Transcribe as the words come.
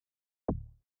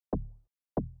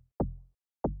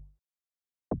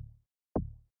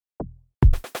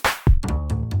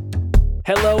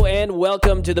Hello and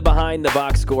welcome to the Behind the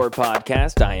Box Score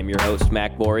podcast. I am your host,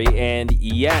 Mac Morey, and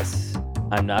yes,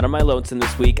 I'm not on my lonesome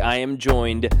this week. I am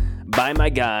joined by my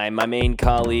guy, my main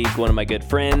colleague, one of my good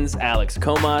friends, Alex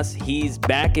Comas. He's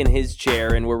back in his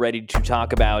chair, and we're ready to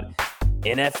talk about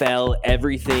NFL,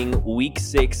 everything, Week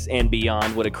 6 and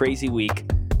beyond. What a crazy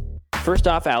week. First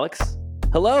off, Alex,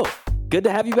 hello. Good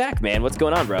to have you back, man. What's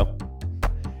going on, bro?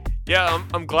 Yeah,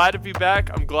 I'm glad to be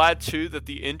back. I'm glad, too, that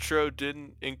the intro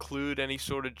didn't include any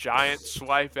sort of giant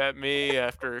swipe at me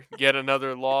after yet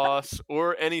another loss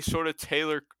or any sort of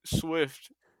Taylor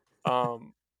Swift,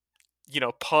 pun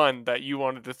that you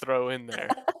wanted to throw in there.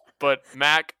 But,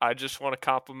 Mac, I just want to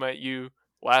compliment you.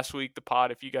 Last week, the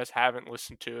pod, if you guys haven't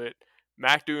listened to it,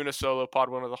 Mac doing a solo pod,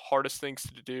 one of the hardest things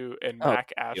to do, and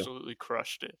Mac absolutely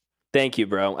crushed it. Thank you,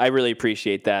 bro. I really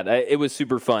appreciate that. It was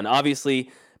super fun.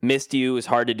 Obviously, missed you. It was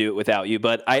hard to do it without you,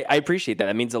 but I appreciate that.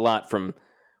 It means a lot from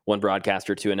one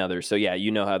broadcaster to another. So yeah, you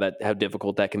know how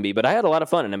difficult that can be. But I had a lot of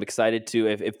fun, and I'm excited to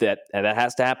if that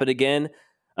has to happen again.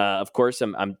 Of course,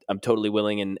 I'm totally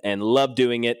willing and love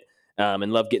doing it,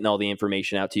 and love getting all the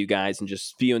information out to you guys and just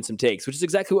spewing some takes, which is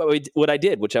exactly what I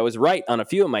did. Which I was right on a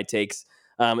few of my takes,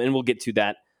 and we'll get to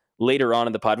that later on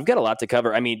in the pod. We've got a lot to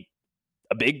cover. I mean,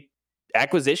 a big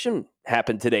acquisition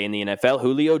happened today in the NFL.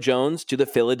 Julio Jones to the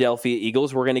Philadelphia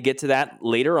Eagles. We're going to get to that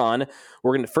later on.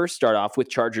 We're going to first start off with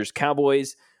Chargers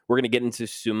Cowboys. We're going to get into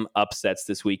some upsets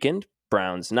this weekend.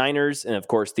 Browns Niners, and of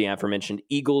course the aforementioned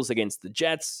Eagles against the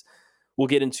Jets. We'll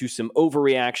get into some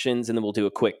overreactions, and then we'll do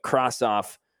a quick cross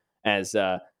off as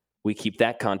we keep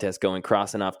that contest going,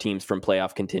 crossing off teams from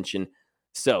playoff contention.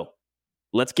 So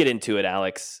let's get into it,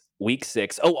 Alex. Week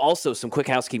 6. Oh, also some quick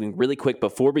housekeeping really quick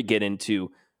before we get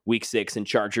into Week 6 and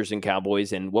Chargers and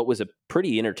Cowboys and what was a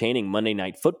pretty entertaining Monday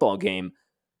Night Football game.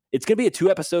 It's going to be a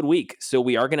 2-episode week, so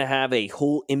we are going to have a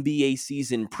whole NBA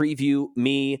season preview.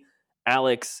 Me,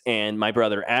 Alex, and my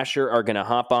brother Asher are going to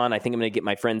hop on. I think I'm going to get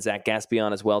my friend Zach Gaspy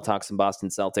on as well, talk some Boston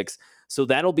Celtics. So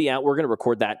that'll be out. We're going to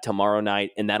record that tomorrow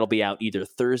night, and that'll be out either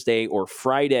Thursday or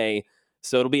Friday.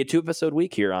 So it'll be a 2-episode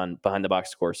week here on Behind the Box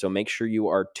Score, so make sure you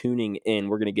are tuning in.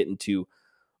 We're going to get into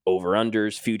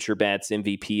over-unders, future bets,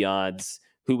 MVP odds,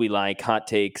 who we like, hot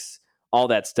takes, all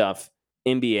that stuff.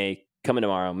 NBA coming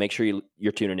tomorrow. Make sure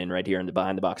you're tuning in right here in the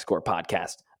Behind the Box Score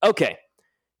podcast. Okay,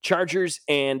 Chargers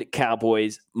and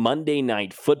Cowboys, Monday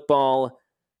Night Football.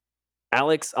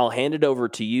 Alex, I'll hand it over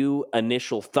to you.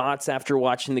 Initial thoughts after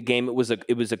watching the game. It was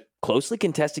a closely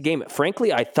contested game.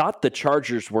 Frankly, I thought the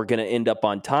Chargers were going to end up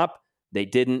on top. They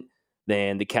didn't.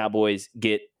 Then the Cowboys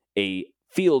get a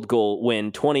field goal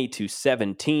win,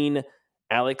 20-17.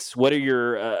 Alex, what are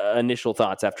your initial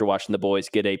thoughts after watching the boys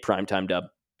get a primetime dub?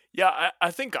 Yeah, I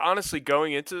think honestly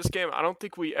going into this game, I don't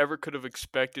think we ever could have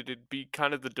expected it to be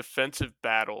kind of the defensive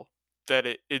battle that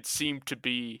it seemed to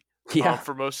be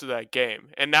for most of that game.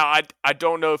 And now I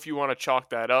don't know if you want to chalk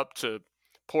that up to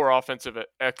poor offensive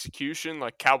execution.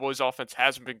 Like Cowboys offense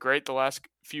hasn't been great the last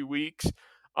few weeks.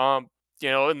 And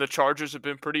the Chargers have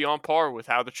been pretty on par with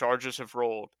how the Chargers have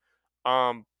rolled.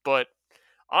 But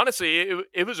honestly,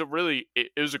 it was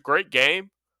a great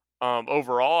game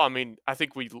overall. I mean, I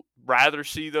think we'd rather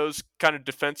see those kind of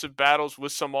defensive battles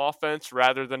with some offense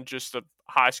rather than just a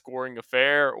high-scoring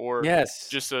affair or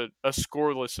just a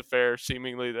scoreless affair,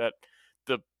 seemingly that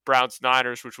the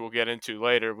Browns-Niners, which we'll get into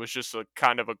later, was just a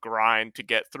kind of a grind to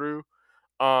get through.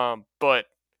 But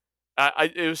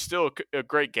it was still a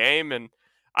great game, and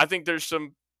I think there's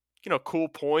some cool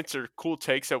points or cool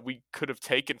takes that we could have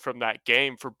taken from that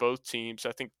game for both teams.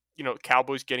 I think,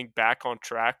 Cowboys getting back on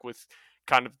track with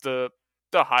kind of the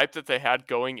hype that they had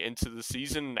going into the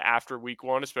season after week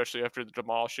 1, especially after the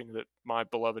demolishing of my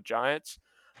beloved Giants.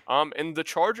 And the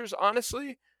Chargers,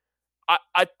 honestly,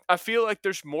 I feel like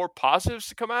there's more positives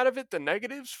to come out of it than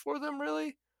negatives for them,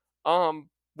 really.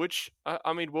 Which,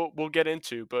 I mean, we'll get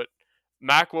into. But,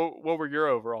 Mac, what were your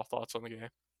overall thoughts on the game?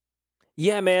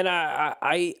 Yeah, man,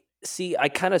 I see, I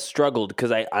kind of struggled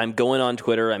because I'm going on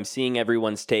Twitter, I'm seeing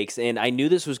everyone's takes, and I knew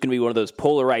this was going to be one of those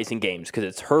polarizing games because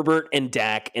it's Herbert and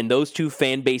Dak, and those two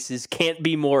fan bases can't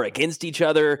be more against each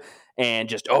other, and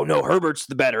just, oh no, Herbert's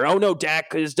the better, oh no,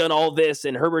 Dak has done all this,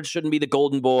 and Herbert shouldn't be the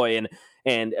golden boy,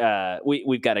 and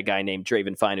we've got a guy named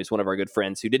Draven Fine, who's one of our good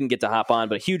friends, who didn't get to hop on,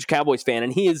 but a huge Cowboys fan,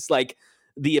 and he is like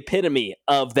the epitome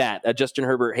of that, a Justin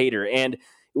Herbert hater, and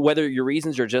whether your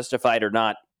reasons are justified or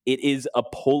not, it is a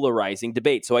polarizing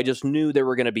debate. So I just knew there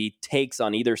were going to be takes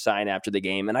on either side after the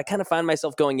game. And I kind of find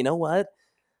myself going, you know what?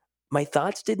 My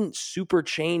thoughts didn't super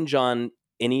change on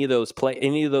any of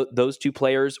those two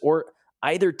players or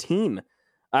either team.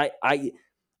 I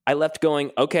I left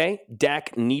going, okay,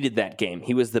 Dak needed that game.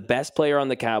 He was the best player on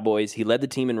the Cowboys. He led the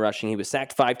team in rushing. He was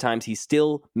sacked 5 times. He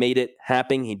still made it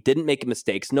happen. He didn't make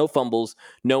mistakes, no fumbles,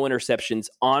 no interceptions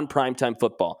on primetime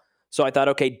football. So I thought,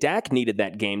 okay, Dak needed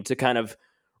that game to kind of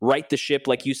right the ship,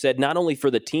 like you said, not only for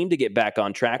the team to get back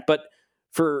on track, but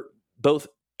for both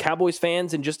Cowboys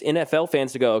fans and just NFL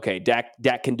fans to go, okay,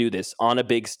 Dak can do this on a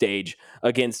big stage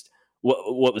against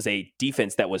what was a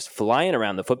defense that was flying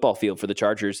around the football field for the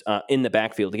Chargers in the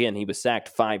backfield. Again, he was sacked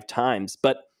 5 times,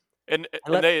 but and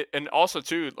also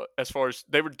too, as far as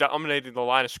they were dominating the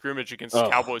line of scrimmage against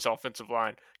Cowboys offensive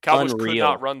line. Cowboys could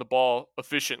not run the ball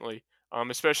efficiently,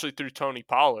 especially through Tony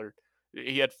Pollard.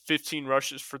 He had 15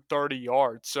 rushes for 30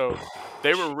 yards, so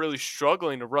they were really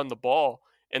struggling to run the ball.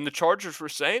 And the Chargers were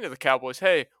saying to the Cowboys,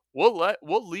 "Hey, we'll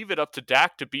leave it up to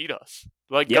Dak to beat us.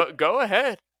 Like go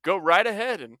ahead, go right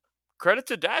ahead." And credit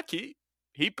to Dak, he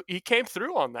came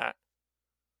through on that.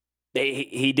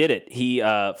 He did it. He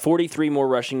 43 more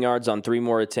rushing yards on 3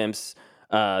 more attempts.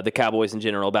 The Cowboys in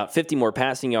general, about 50 more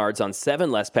passing yards on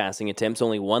 7 less passing attempts,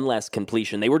 only 1 less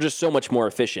completion. They were just so much more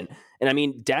efficient. And I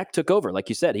mean, Dak took over. Like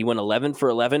you said, he went 11 for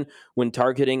 11 when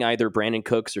targeting either Brandon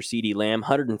Cooks or CeeDee Lamb,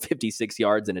 156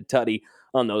 yards and a tutty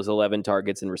on those 11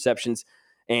 targets and receptions.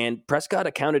 And Prescott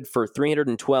accounted for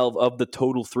 312 of the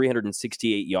total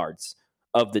 368 yards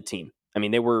of the team. I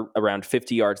mean, they were around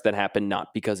 50 yards that happened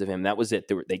not because of him. That was it.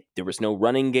 There was no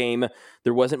running game.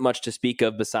 There wasn't much to speak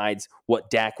of besides what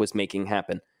Dak was making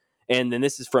happen. And then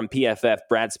this is from PFF,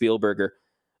 Brad Spielberger.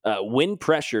 When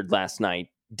pressured last night,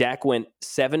 Dak went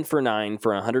 7 for 9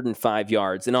 for 105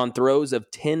 yards. And on throws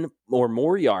of 10 or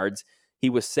more yards, he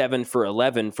was 7 for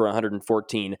 11 for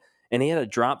 114. And he had a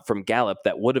drop from Gallup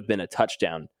that would have been a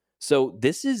touchdown. So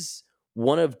this is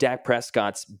one of Dak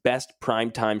Prescott's best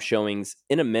primetime showings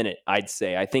in a minute, I'd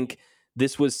say. I think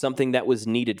this was something that was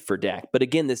needed for Dak. But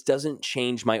again, this doesn't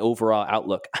change my overall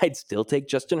outlook. I'd still take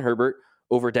Justin Herbert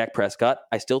over Dak Prescott.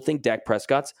 I still think Dak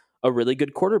Prescott's a really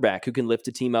good quarterback who can lift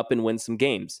a team up and win some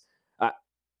games.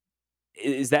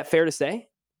 Is that fair to say?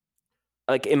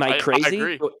 Like, am I crazy? I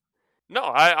agree. No,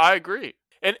 I agree.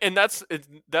 And that's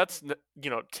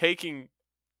taking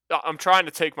I'm trying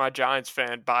to take my Giants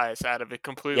fan bias out of it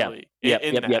completely.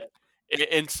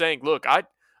 And saying, look,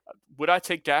 would I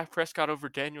take Dak Prescott over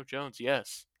Daniel Jones?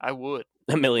 Yes, I would.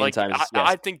 A million times. Yes.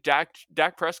 I think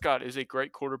Dak Prescott is a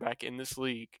great quarterback in this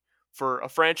league for a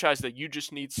franchise that you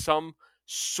just need some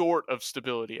sort of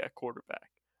stability at quarterback.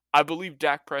 I believe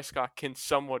Dak Prescott can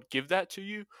somewhat give that to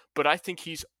you, but I think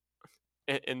he's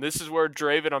and this is where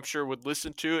Draven, I'm sure, would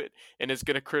listen to it and is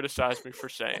going to criticize me for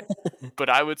saying. But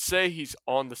I would say he's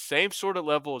on the same sort of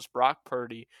level as Brock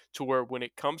Purdy, to where when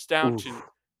it comes down to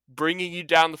bringing you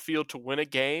down the field to win a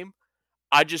game,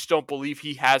 I just don't believe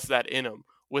he has that in him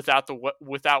without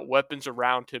weapons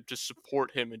around him to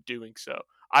support him in doing so.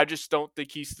 I just don't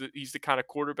think he's the kind of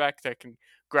quarterback that can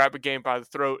grab a game by the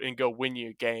throat and go win you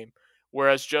a game.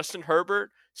 Whereas Justin Herbert,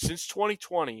 since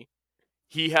 2020,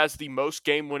 he has the most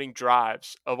game-winning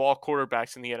drives of all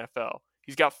quarterbacks in the NFL.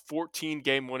 He's got 14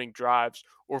 game-winning drives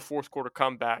or fourth-quarter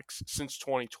comebacks since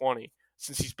 2020,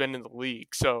 since he's been in the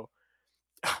league. So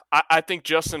I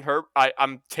think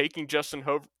I'm taking Justin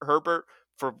Herbert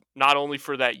for not only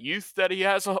for that youth that he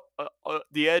has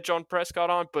the edge on Prescott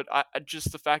on, but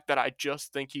just the fact that I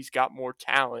just think he's got more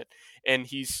talent and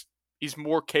he's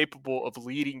more capable of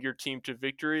leading your team to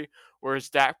victory. Whereas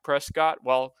Dak Prescott,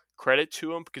 well, credit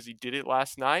to him because he did it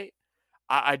last night.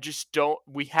 I just don't.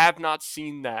 We have not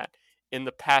seen that in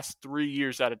the past 3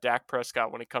 years out of Dak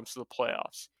Prescott when it comes to the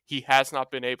playoffs. He has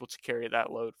not been able to carry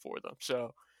that load for them.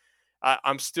 So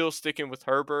I'm still sticking with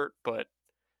Herbert, but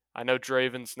I know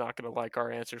Draven's not going to like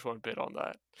our answers one bit on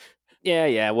that.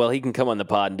 Yeah. Well, he can come on the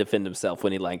pod and defend himself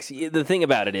when he likes. The thing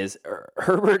about it is,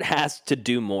 Herbert has to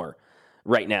do more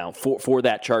right now for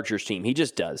that Chargers team. He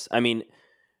just does. I mean,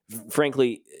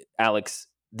 frankly, Alex,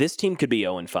 this team could be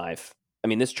 0-5. I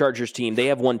mean, this Chargers team, they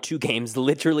have won 2 games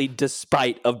literally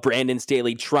despite of Brandon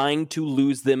Staley trying to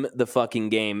lose them the fucking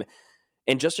game.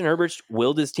 And Justin Herbert's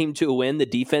willed his team to a win. The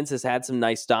defense has had some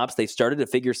nice stops. They've started to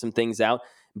figure some things out.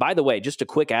 By the way, just a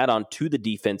quick add-on to the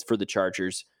defense for the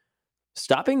Chargers.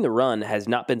 Stopping the run has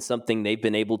not been something they've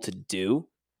been able to do.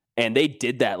 And they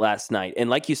did that last night. And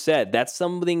like you said, that's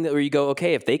something where you go,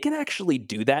 okay, if they can actually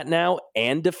do that now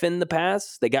and defend the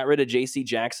pass, they got rid of J.C.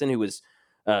 Jackson, who was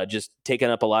just taking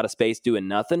up a lot of space, doing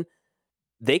nothing.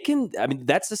 They can, I mean,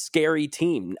 that's a scary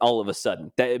team all of a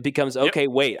sudden. That it becomes, okay,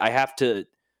 wait, I have to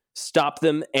stop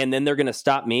them, and then they're going to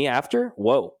stop me after?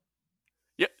 Whoa.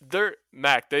 Yeah,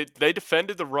 they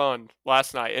defended the run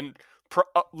last night, and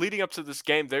leading up to this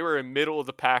game, they were in middle of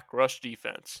the pack rush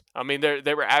defense. I mean,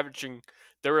 they were averaging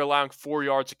they were allowing 4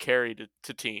 yards a carry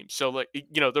to teams. So, like,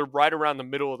 they're right around the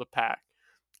middle of the pack.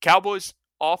 Cowboys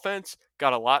offense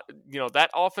got a lot.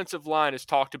 That offensive line is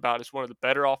talked about as one of the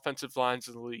better offensive lines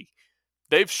in the league.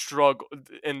 They've struggled,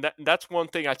 and that's one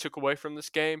thing I took away from this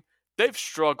game. They've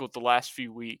struggled the last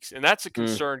few weeks, and that's a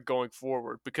concern going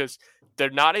forward because they're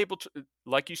not able to,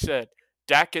 like you said,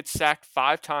 Dak gets sacked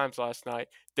 5 times last night.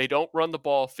 They don't run the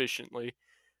ball efficiently.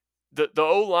 The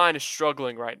O-line is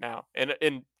struggling right now. And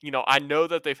I know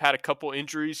that they've had a couple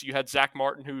injuries. You had Zach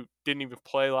Martin, who didn't even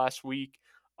play last week.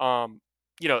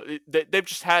 They've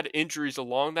just had injuries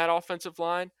along that offensive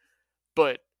line,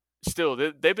 but still,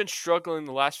 they've been struggling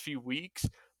the last few weeks.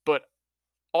 But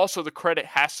also, the credit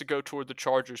has to go toward the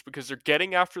Chargers because they're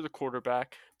getting after the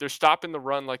quarterback, they're stopping the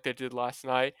run like they did last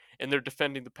night, and they're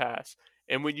defending the pass.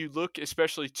 And when you look,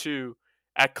 especially too,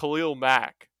 at Khalil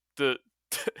Mack, the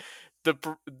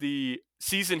the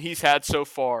season he's had so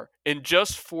far in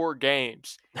just 4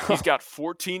 games, he's got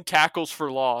 14 tackles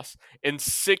for loss and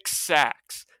 6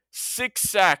 sacks. 6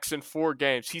 sacks in 4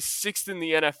 games. He's 6th in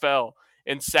the NFL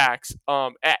in sacks.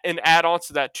 And add on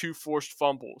to that 2 forced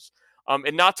fumbles.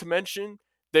 And not to mention,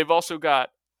 they've also got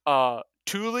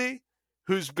Thule,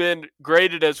 who's been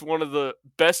graded as one of the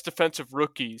best defensive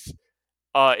rookies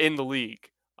in the league.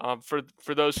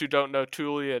 For those who don't know,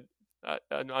 Thule,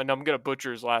 and I'm going to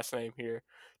butcher his last name here,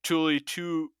 Thule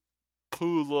Tupelotu.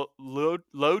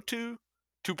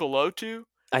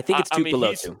 I think it's I mean,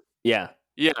 Tupelotu. Yeah.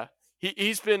 Yeah,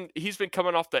 he's been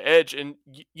coming off the edge, and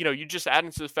you just add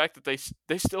into the fact that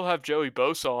they still have Joey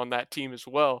Bosa on that team as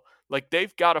well. Like,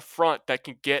 they've got a front that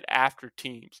can get after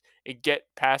teams and get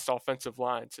past offensive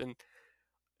lines, and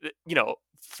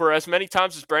for as many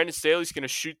times as Brandon Staley's going to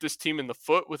shoot this team in the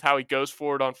foot with how he goes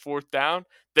forward on 4th down,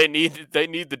 they need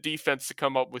the defense to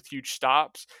come up with huge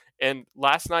stops. And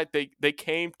last night they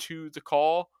came to the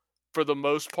call for the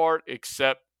most part,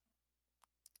 except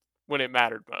when it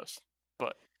mattered most.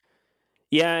 But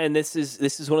yeah, and this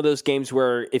is one of those games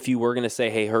where if you were going to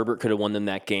say, "Hey, Herbert could have won them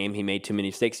that game. He made too many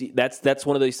mistakes." That's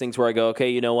one of those things where I go,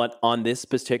 "Okay, you know what? On this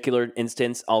particular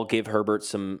instance, I'll give Herbert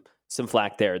some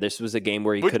flack there. This was a game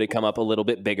where he could have come up a little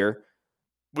bit bigger."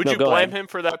 Would you blame him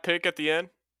for that pick at the end?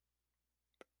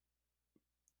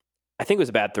 I think it was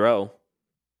a bad throw.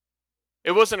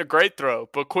 It wasn't a great throw,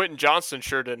 but Quentin Johnston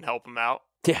sure didn't help him out.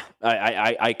 Yeah,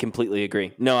 I completely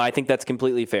agree. No, I think that's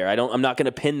completely fair. I'm not going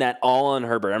to pin that all on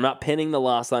Herbert. I'm not pinning the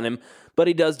loss on him, but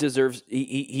he deserves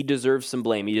some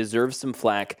blame. He deserves some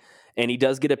flack, and he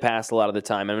does get a pass a lot of the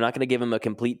time. I'm not going to give him a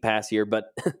complete pass here,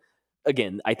 but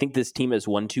again, I think this team has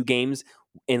won 2 games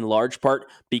in large part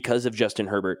because of Justin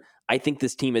Herbert. I think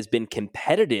this team has been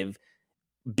competitive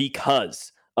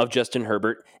because of Justin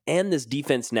Herbert and this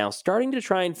defense now starting to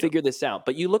try and figure this out.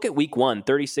 But you look at week 1,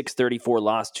 36-34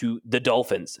 loss to the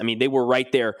Dolphins. I mean, they were right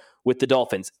there with the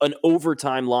Dolphins. An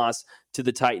overtime loss to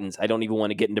the Titans. I don't even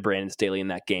want to get into Brandon Staley in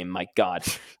that game. My God.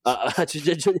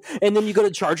 And then you go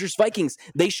to Chargers-Vikings.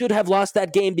 They should have lost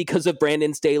that game because of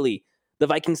Brandon Staley. The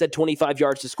Vikings had 25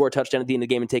 yards to score a touchdown at the end of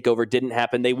the game and take over. Didn't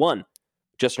happen. They won.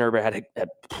 Justin Herbert had a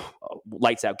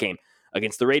lights-out game.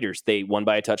 Against the Raiders, they won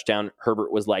by a touchdown.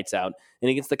 Herbert was lights out.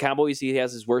 And against the Cowboys, he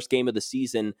has his worst game of the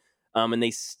season, and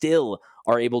they still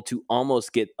are able to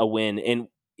almost get a win. And,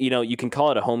 you can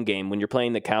call it a home game when you're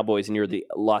playing the Cowboys and you're the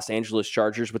Los Angeles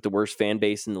Chargers with the worst fan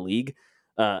base in the league.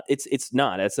 It's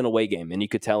not. It's an away game, and you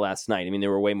could tell last night. I mean,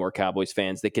 there were way more Cowboys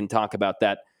fans. They can talk about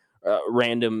that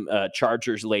random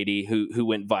Chargers lady who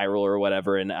went viral or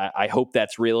whatever, and I hope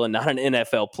that's real and not an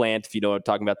NFL plant. If you know what I'm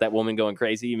talking about, that woman going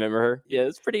crazy. You remember her? Yeah,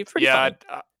 it's pretty. Yeah,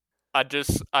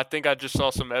 I think I just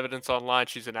saw some evidence online.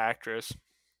 She's an actress.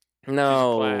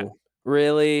 No,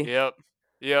 really? Yep.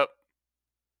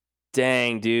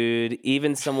 Dang, dude.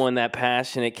 Even someone that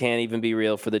passionate can't even be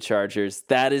real for the Chargers.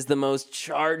 That is the most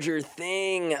Charger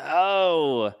thing.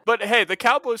 Oh. But hey, the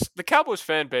Cowboys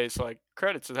fan base, like,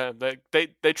 credit to them.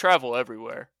 They travel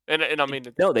everywhere. And I mean,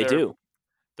 no, they do.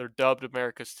 They're dubbed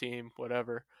America's team,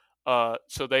 whatever.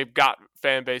 So they've got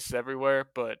fan bases everywhere,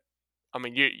 but I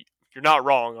mean, you're not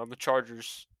wrong on the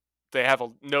Chargers. They have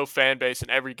no fan base,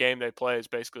 and every game they play is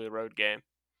basically a road game.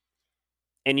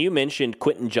 And you mentioned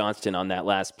Quentin Johnston on that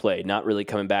last play, not really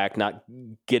coming back, not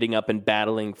getting up and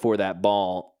battling for that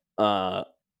ball.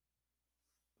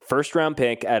 First round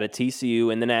pick at a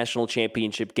TCU in the national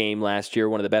championship game last year,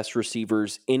 one of the best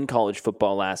receivers in college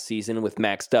football last season with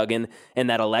Max Duggan and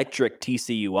that electric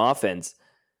TCU offense.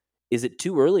 Is it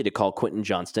too early to call Quentin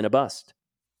Johnston a bust?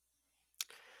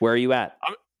 Where are you at?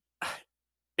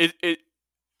 It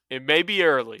may be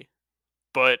early,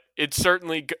 but it's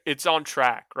on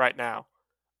track right now.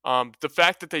 The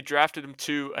fact that they drafted him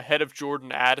ahead of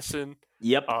Jordan Addison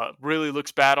Yep. really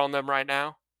looks bad on them right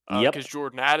now. Because Yep.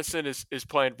 Jordan Addison is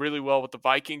playing really well with the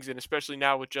Vikings, and especially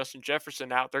now with Justin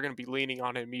Jefferson out, they're going to be leaning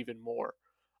on him even more.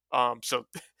 So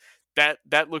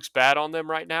that looks bad on them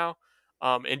right now.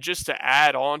 And just to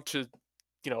add on to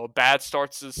a bad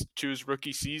start to his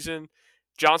rookie season,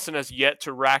 Johnson has yet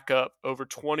to rack up over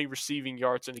 20 receiving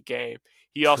yards in a game.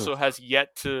 He also has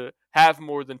yet to have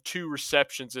more than 2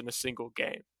 receptions in a single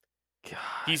game. Gosh.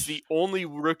 He's the only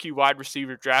rookie wide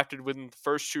receiver drafted within the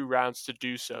first 2 rounds to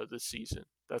do so this season.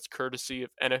 That's courtesy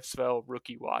of NFL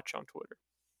Rookie Watch on Twitter.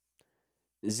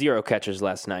 0 catches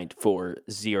last night for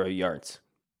 0 yards.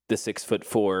 The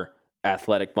 6'4"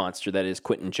 athletic monster that is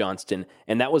Quentin Johnston.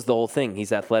 And that was the whole thing.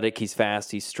 He's athletic, he's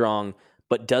fast, he's strong.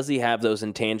 But does he have those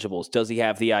intangibles? Does he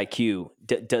have the IQ?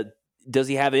 Does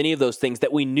he have any of those things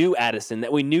that we knew Addison,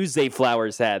 that we knew Zay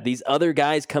Flowers had? These other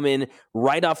guys come in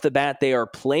right off the bat. They are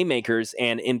playmakers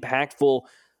and impactful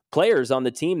players on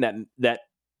the team that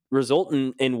result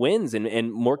in wins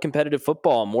and more competitive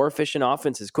football, more efficient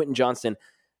offenses. Quentin Johnston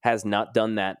has not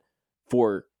done that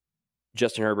for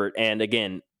Justin Herbert. And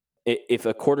again, if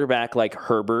a quarterback like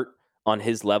Herbert on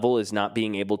his level is not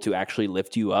being able to actually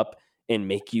lift you up and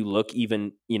make you look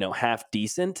even, half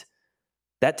decent,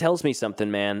 that tells me something,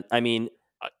 man. I mean,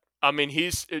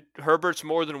 Herbert's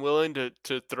more than willing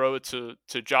to throw it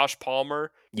to Josh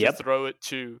Palmer, to throw it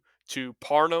to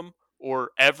Parnham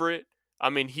or Everett. I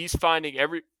mean, he's finding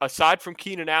aside from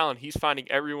Keenan Allen, he's finding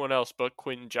everyone else but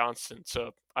Quentin Johnston.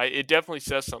 So it definitely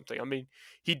says something. I mean,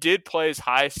 he did play his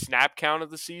highest snap count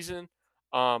of the season.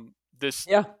 This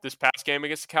past game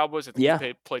against the Cowboys, I think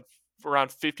he played around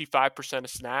 55% of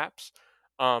snaps.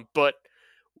 But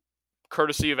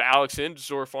courtesy of Alex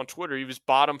Indsdorf on Twitter, he was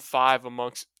bottom 5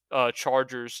 amongst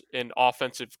Chargers in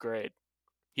offensive grade.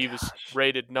 He was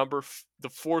rated the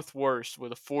 4th worst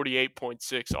with a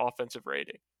 48.6 offensive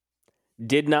rating.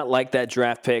 Did not like that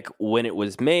draft pick when it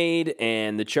was made,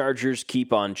 and the Chargers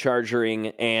keep on charging,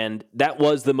 and that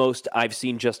was the most I've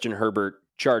seen Justin Herbert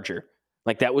charger.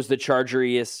 Like, that was the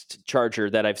chargeriest charger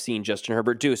that I've seen Justin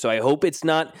Herbert do. So I hope it's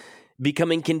not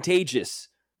becoming contagious.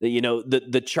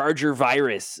 The Charger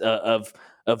virus of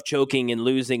choking and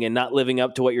losing and not living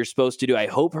up to what you're supposed to do. I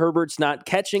hope Herbert's not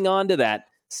catching on to that.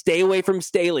 Stay away from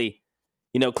Staley.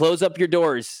 Close up your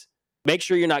doors. Make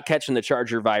sure you're not catching the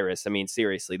Charger virus. I mean,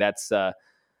 seriously, that's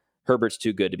Herbert's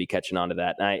too good to be catching on to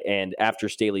that. And after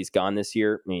Staley's gone this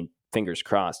year, I mean, fingers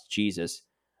crossed, Jesus.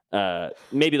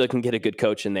 Maybe they can get a good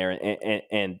coach in there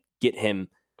and get him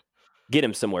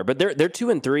somewhere. But they're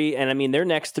 2-3, and I mean, their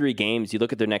next 3 games. You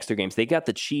look at their next 3 games. They got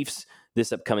the Chiefs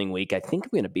this upcoming week. I think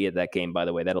I'm going to be at that game. By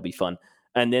the way, that'll be fun.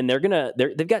 And then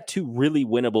they've got 2 really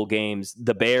winnable games: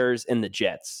 the Bears and the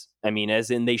Jets. I mean, as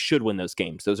in they should win those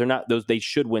games. Those are not those. They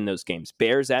should win those games.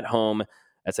 Bears at home.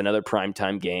 That's another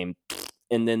primetime game.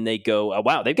 And then they go, oh,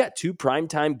 wow, they've got 2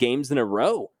 primetime games in a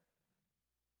row.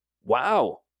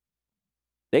 Wow.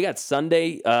 They got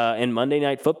Sunday and Monday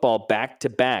Night Football back to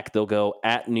back. They'll go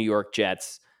at New York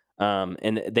Jets,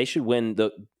 and they should win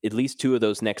at least 2 of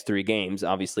those next 3 games.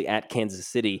 Obviously, at Kansas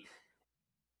City.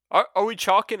 Are we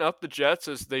chalking up the Jets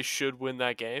as they should win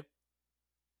that game?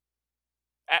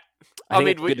 I think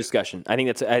it's a good discussion. I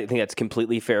think that's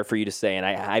completely fair for you to say, and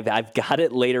I've got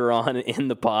it later on in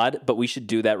the pod, but we should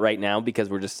do that right now because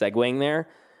we're just segueing there.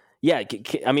 Yeah,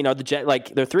 I mean, are the Jets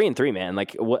they're 3-3, man?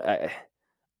 Like what?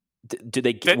 Do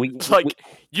they?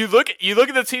 You look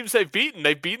at the teams they've beaten.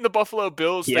 They've beaten the Buffalo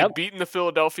Bills. Yep. They've beaten the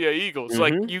Philadelphia Eagles. Mm-hmm.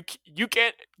 Like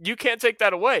you can't take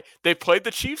that away. They played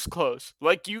the Chiefs close.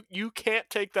 Like you can't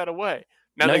take that away.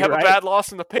 Now they have a bad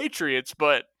loss in the Patriots,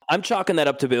 but I'm chalking that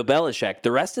up to Bill Belichick.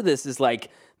 The rest of this is like,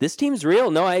 this team's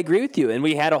real. No, I agree with you. And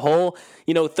we had a whole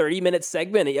 30-minute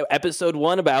segment, episode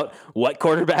 1, about what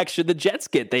quarterback should the Jets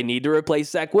get. They need to replace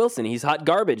Zach Wilson. He's hot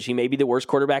garbage. He may be the worst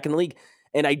quarterback in the league.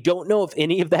 And I don't know if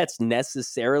any of that's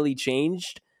necessarily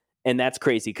changed. And that's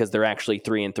crazy because they're actually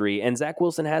 3-3. And Zach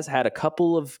Wilson has had a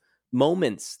couple of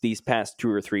moments these past 2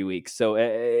 or 3 weeks. So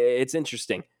it's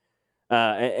interesting.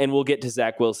 And we'll get to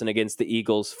Zach Wilson against the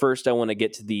Eagles. First, I want to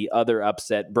get to the other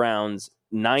upset,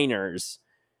 Browns-Niners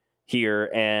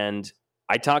here. And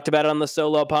I talked about it on the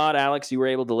solo pod. Alex, you were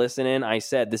able to listen in. I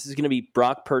said this is going to be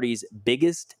Brock Purdy's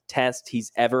biggest test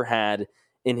he's ever had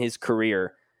in his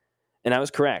career. And I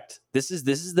was correct. This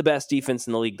is the best defense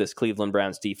in the league, this Cleveland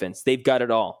Browns defense. They've got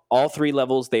it all. All 3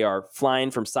 levels. They are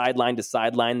flying from sideline to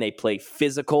sideline. They play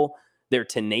physical. They're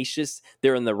tenacious.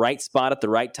 They're in the right spot at the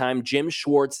right time. Jim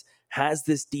Schwartz has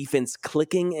this defense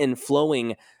clicking and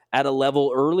flowing at a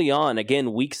level early on.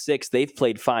 Again, week 6, they've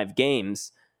played 5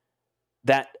 games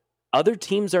that other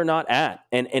teams are not at.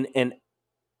 And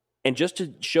And just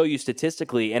to show you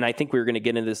statistically, and I think we were going to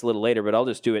get into this a little later, but I'll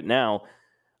just do it now.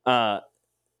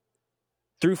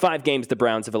 Through 5 games, the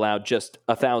Browns have allowed just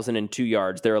 1,002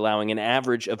 yards. They're allowing an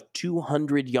average of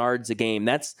 200 yards a game.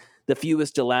 That's the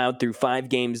fewest allowed through 5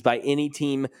 games by any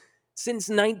team since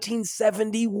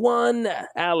 1971,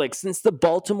 Alex, since the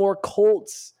Baltimore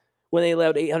Colts, when they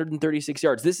allowed 836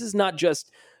 yards. This is not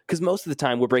just because most of the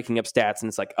time we're breaking up stats and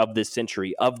it's like of this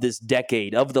century, of this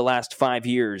decade, of the last 5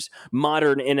 years,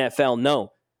 modern NFL.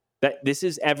 No, this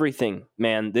is everything,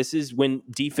 man. This is when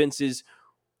defenses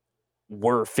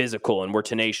were physical and were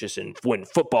tenacious, and when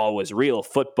football was real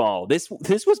football. This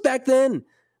was back then.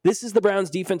 This is the Browns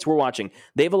defense we're watching.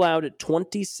 They've allowed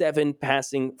 27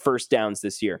 passing first downs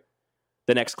this year.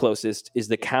 The next closest is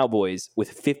the Cowboys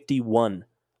with 51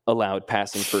 allowed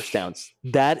passing first downs.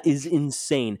 That is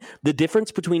insane. The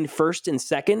difference between first and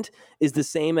second is the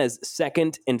same as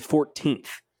second and 14th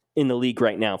in the league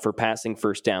right now for passing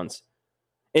first downs.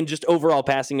 And just overall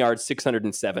passing yards,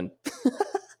 607.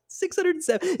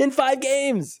 607 in 5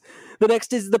 games. The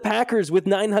next is the Packers with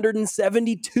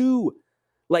 972.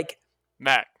 Like,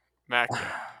 Mac,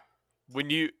 when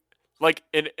you like,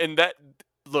 and that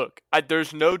look,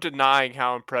 there's no denying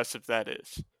how impressive that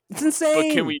is. It's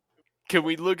insane. But can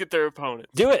we look at their opponents?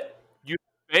 Do it. You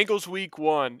Bengals week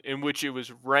 1, in which it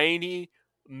was rainy,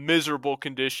 miserable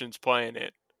conditions playing in.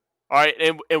 All right,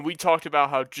 and we talked about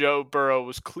how Joe Burrow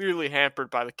was clearly hampered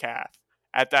by the calf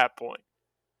at that point.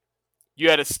 You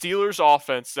had a Steelers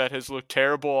offense that has looked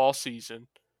terrible all season.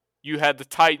 You had the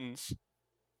Titans.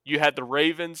 You had the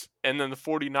Ravens and then the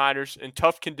 49ers in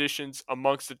tough conditions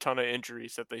amongst a ton of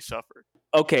injuries that they suffered.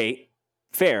 Okay,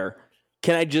 fair.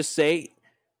 Can I just say,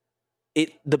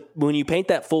 when you paint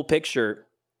that full picture,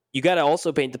 you got to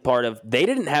also paint the part of they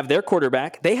didn't have their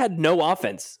quarterback. They had no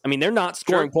offense. I mean, they're not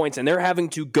scoring points, and they're having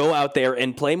to go out there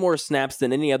and play more snaps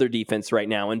than any other defense right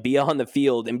now and be on the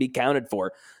field and be counted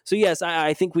for. So, yes,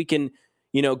 I think we can,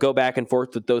 go back and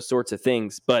forth with those sorts of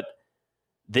things. But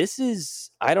this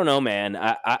is, I don't know, man.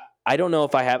 I don't know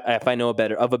if I know of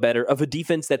a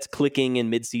defense that's clicking in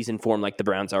midseason form like the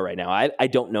Browns are right now. I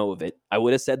don't know of it. I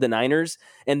would have said the Niners,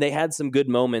 and they had some good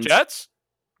moments. Jets?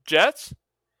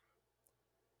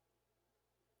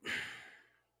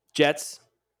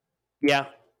 Yeah.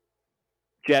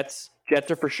 Jets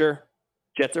are for sure.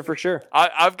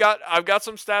 I've got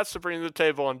some stats to bring to the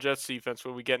table on Jets defense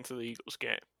when we get into the Eagles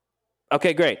game.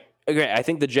 Okay, great. I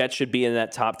think the Jets should be in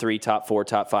that top 3, top 4,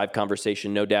 top 5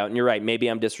 conversation, no doubt. And you're right. Maybe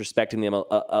I'm disrespecting them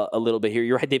a little bit here.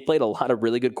 You're right. They played a lot of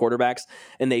really good quarterbacks,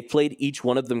 and they played each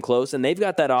one of them close. And they've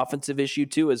got that offensive issue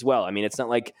too, as well. I mean, it's not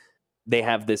like they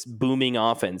have this booming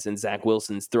offense and Zach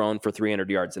Wilson's throwing for 300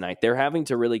 yards a night. They're having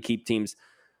to really keep teams,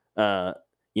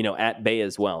 at bay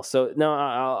as well. So no,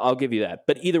 I'll give you that.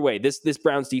 But either way, this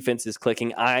Browns defense is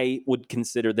clicking. I would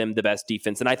consider them the best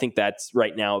defense, and I think that's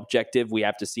right now objective. We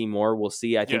have to see more. We'll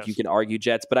see. I think you can argue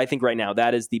Jets, but I think right now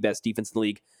that is the best defense in the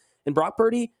league. And Brock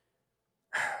Purdy,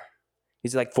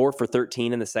 he's like 4 for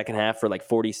 13 in the second half for like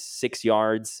 46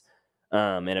 yards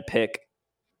and a pick.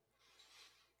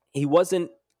 He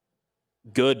wasn't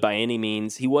good by any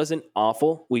means. He wasn't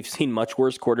awful. We've seen much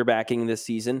worse quarterbacking this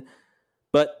season.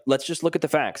 But let's just look at the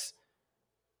facts.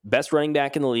 Best running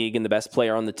back in the league and the best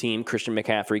player on the team, Christian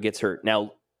McCaffrey, gets hurt.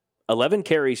 Now, 11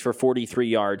 carries for 43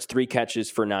 yards, 3 catches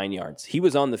for 9 yards. He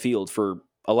was on the field for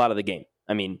a lot of the game.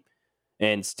 I mean,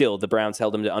 and still, the Browns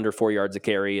held him to under 4 yards a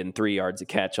carry and 3 yards a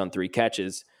catch on 3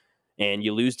 catches. And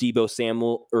you lose Deebo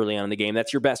Samuel early on in the game.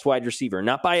 That's your best wide receiver.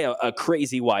 Not by a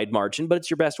crazy wide margin, but it's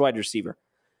your best wide receiver.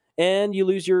 And you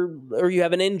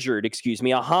have an injured,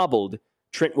 a hobbled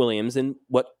Trent Williams in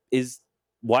what is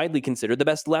widely considered the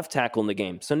best left tackle in the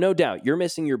game. So no doubt, you're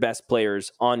missing your best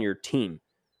players on your team.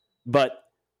 But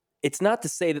it's not to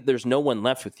say that there's no one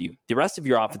left with you. The rest of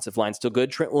your offensive line is still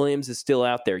good. Trent Williams is still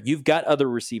out there. You've got other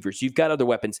receivers. You've got other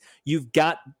weapons. You've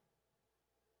got,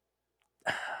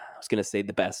 I was going to say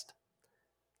the best.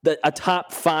 A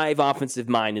top 5 offensive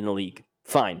mind in the league.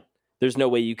 Fine. There's no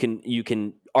way you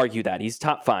can argue that. He's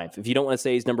top 5. If you don't want to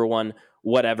say he's number 1,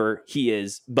 whatever, he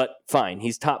is. But fine,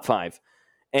 he's top 5.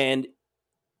 And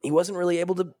he wasn't really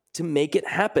able to make it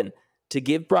happen. To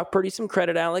give Brock Purdy some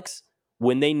credit, Alex,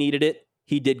 when they needed it,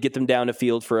 he did get them down to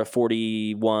field for a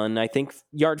 41, I think,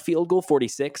 yard field goal,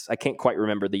 46. I can't quite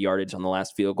remember the yardage on the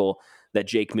last field goal that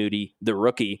Jake Moody, the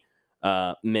rookie,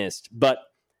 missed. But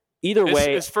either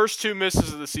way, his first 2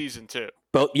 misses of the season too.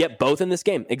 Both in this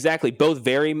game. Exactly. Both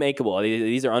very makeable.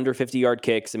 These are under 50-yard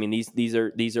kicks. I mean, these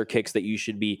are kicks that you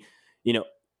should be,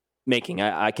 making.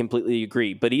 I completely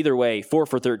agree. But either way, 4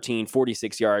 for 13,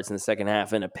 46 yards in the second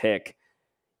half and a pick.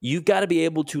 you've got to be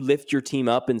able to lift your team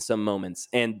up in some moments.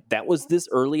 And that was this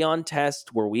early on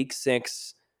test where week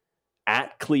 6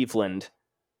 at Cleveland.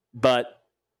 But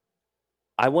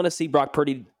I want to see Brock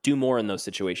Purdy do more in those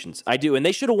situations. I do. And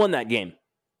they should have won that game.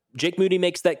 Jake Moody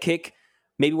makes that kick.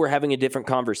 Maybe we're having a different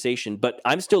conversation, but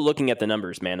I'm still looking at the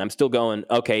numbers, man. I'm still going,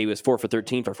 okay, he was 4 for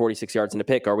 13 for 46 yards and a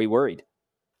pick. Are we worried?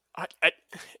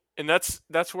 And that's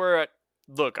where,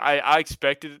 I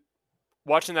expected,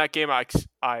 watching that game,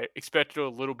 I expected a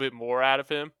little bit more out of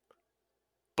him.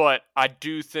 But I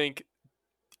do think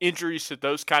injuries to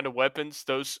those kind of weapons,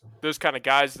 those kind of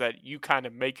guys that you kind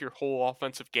of make your whole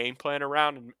offensive game plan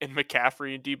around, and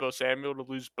McCaffrey and Deebo Samuel, to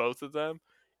lose both of them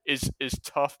is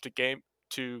tough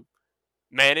to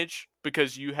manage,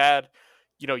 because you had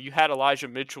Elijah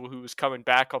Mitchell, who was coming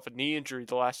back off a knee injury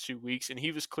the last 2 weeks, and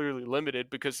he was clearly limited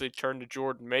because they turned to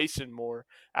Jordan Mason more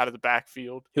out of the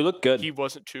backfield. He looked good. He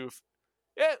wasn't too.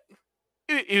 Yeah,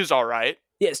 he was all right.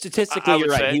 Yeah, statistically, you're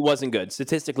right. He wasn't good.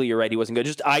 Statistically, you're right. He wasn't good.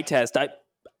 Just eye test.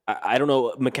 I don't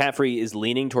know. McCaffrey is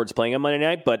leaning towards playing on Monday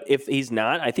night, but if he's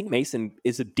not, I think Mason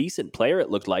is a decent player, it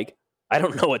looked like. I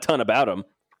don't know a ton about him.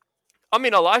 I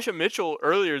mean, Elijah Mitchell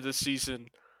earlier this season,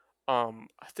 I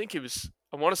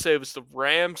want to say it was the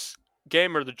Rams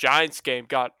game or the Giants game,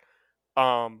 got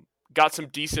some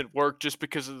decent work just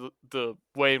because of the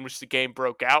way in which the game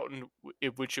broke out and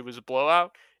in which it was a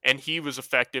blowout, and he was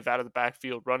effective out of the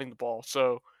backfield running the ball.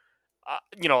 So,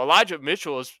 Elijah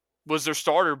Mitchell was their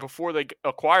starter before they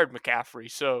acquired McCaffrey,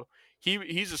 so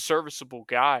he's a serviceable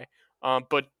guy.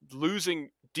 But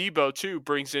losing Deebo too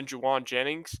brings in Juwan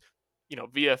Jennings.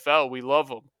 VFL, we love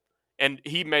him, and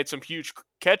he made some huge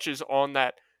catches on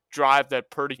that drive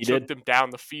that Purdy took them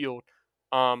down the field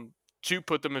to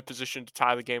put them in position to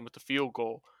tie the game with the field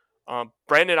goal.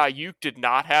 Brandon Ayuk did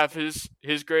not have his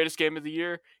greatest game of the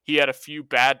year. He had a few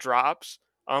bad drops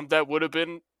that would have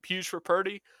been huge for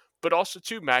Purdy. But also,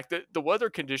 too, Mac, the weather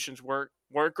conditions weren't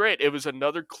great. It was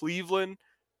another 12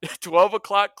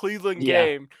 o'clock Cleveland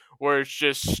game where it's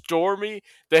just stormy.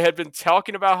 They had been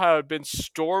talking about how it had been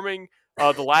storming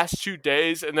the last 2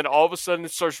 days, and then all of a sudden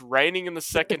it starts raining in the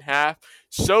second half.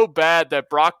 So bad that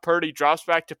Brock Purdy drops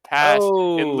back to pass,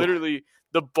 and literally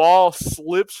the ball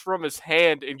slips from his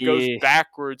hand and goes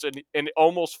backwards, and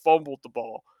almost fumbled the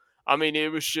ball. I mean,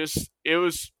 it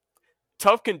was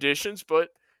tough conditions, but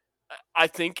I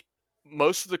think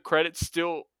most of the credit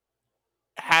still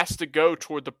has to go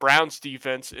toward the Browns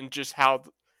defense and just how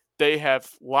they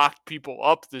have locked people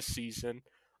up this season,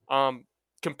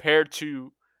 compared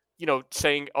to,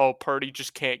 saying, oh, Purdy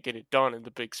just can't get it done in the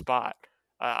big spot.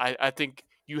 I think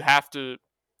you have to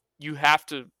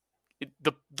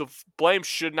the blame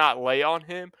should not lay on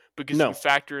him, because you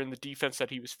factor in the defense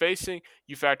that he was facing,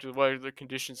 you factor the weather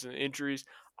conditions and injuries.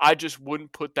 I just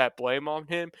wouldn't put that blame on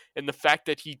him. And the fact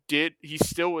that he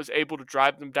still was able to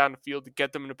drive them down the field to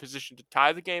get them in a position to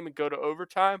tie the game and go to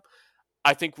overtime,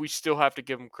 I think we still have to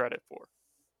give him credit for.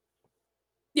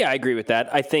 Yeah, I agree with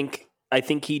that. I think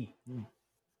he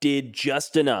did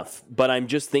just enough, but I'm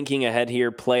just thinking ahead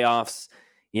here, playoffs.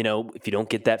 If you don't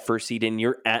get that first seed in,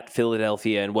 you're at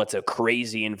Philadelphia, and what's a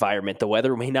crazy environment. The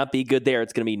weather may not be good there.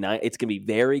 It's going to be it's going to be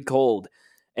very cold,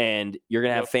 and you're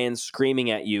going to have fans screaming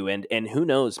at you. And who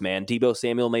knows, man? Deebo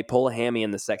Samuel may pull a hammy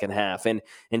in the second half, and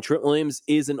Trent Williams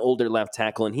is an older left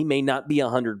tackle, and he may not be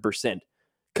 100%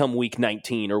 come week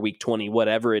 19 or week 20,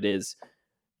 whatever it is.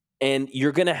 And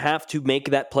you're going to have to make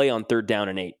that play on 3rd down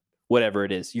and 8. Whatever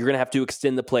it is, you're going to have to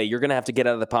extend the play. You're going to have to get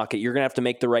out of the pocket. You're going to have to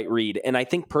make the right read. And I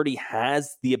think Purdy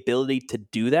has the ability to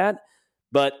do that,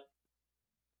 but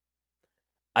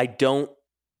I don't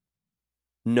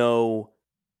know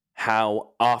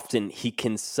how often he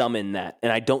can summon that. And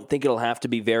I don't think it'll have to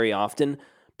be very often,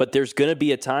 but there's going to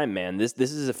be a time, man. This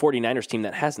is a 49ers team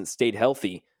that hasn't stayed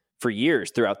healthy for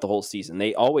years throughout the whole season.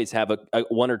 They always have a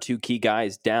one or two key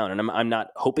guys down, and I'm not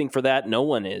hoping for that. No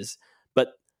one is. But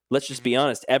let's just be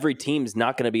honest, every team's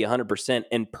not going to be 100%,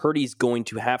 and Purdy's going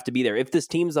to have to be there. If this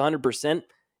team's 100%,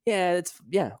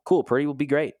 cool. Purdy will be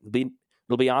great.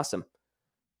 It'll be awesome.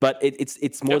 But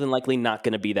it's more than likely not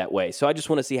going to be that way. So I just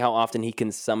want to see how often he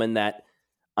can summon that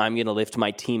I'm going to lift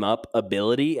my team up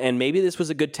ability. And maybe this was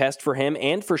a good test for him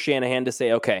and for Shanahan to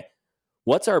say, okay,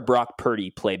 what's our Brock Purdy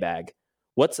play bag?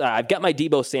 I've got my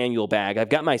Deebo Samuel bag. I've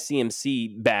got my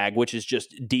CMC bag, which is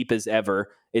just deep as ever.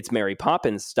 It's Mary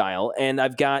Poppins style. And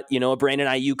I've got, a Brandon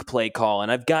Ayuk play call.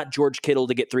 And I've got George Kittle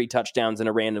to get 3 touchdowns in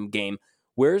a random game.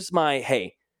 Where's my,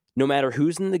 hey, no matter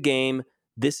who's in the game,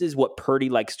 this is what Purdy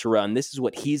likes to run. This is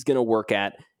what he's going to work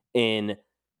at in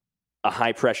a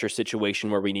high-pressure situation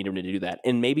where we need him to do that.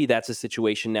 And maybe that's a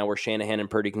situation now where Shanahan and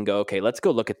Purdy can go, okay, let's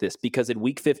go look at this. Because in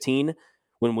Week 15,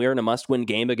 when we're in a must-win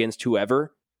game against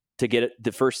whoever, to get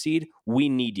the first seed, we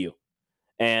need you.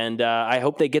 And I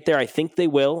hope they get there. I think they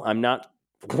will. I'm not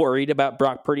worried about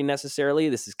Brock Purdy necessarily.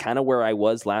 This is kind of where I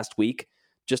was last week,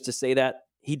 just to say that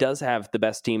he does have the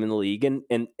best team in the league, and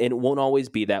it won't always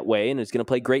be that way, and he's going to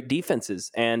play great defenses.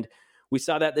 And we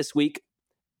saw that this week,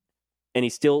 and he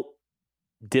still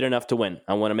did enough to win.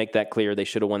 I want to make that clear. They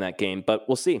should have won that game, but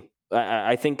we'll see.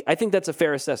 I think that's a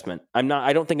fair assessment.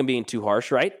 I don't think I'm being too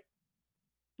harsh, right?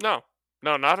 No,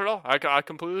 not at all. I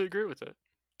completely agree with it.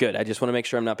 Good. I just want to make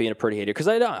sure I'm not being a Purdy hater, because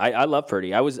I love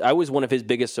Purdy. I was one of his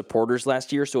biggest supporters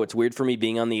last year, so it's weird for me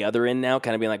being on the other end now,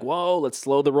 kind of being like, whoa, let's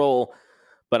slow the roll,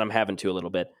 but I'm having to a little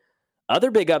bit.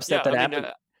 Other big upset happened.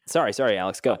 Sorry,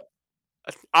 Alex, go.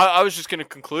 I was just going to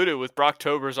conclude it with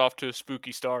Brocktober's off to a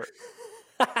spooky start.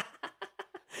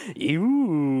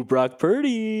 Ew, Brock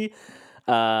Purdy.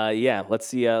 Yeah, let's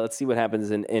see what happens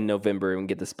in November and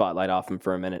get the spotlight off him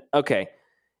for a minute. Okay,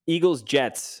 Eagles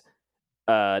Jets.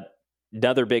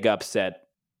 Another big upset.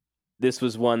 This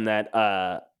was one that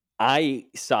I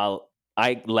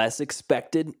less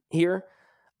expected here.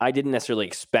 I didn't necessarily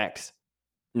expect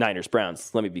Niners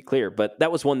Browns. Let me be clear, but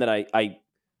that was one that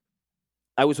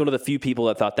I was one of the few people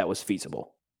that thought that was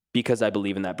feasible, because I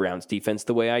believe in that Browns defense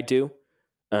the way I do.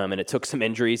 And it took some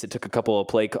injuries. It took a couple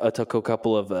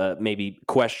of maybe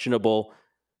questionable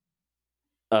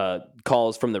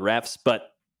calls from the refs.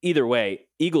 But either way,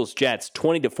 Eagles Jets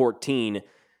 20-14.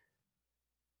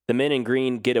 The men in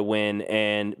green get a win,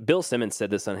 and Bill Simmons said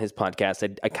this on his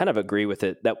podcast. I kind of agree with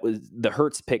it. That was the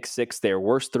Hurts pick six there,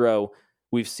 worst throw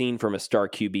we've seen from a star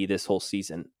QB this whole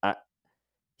season.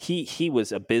 He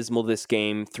was abysmal this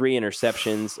game. 3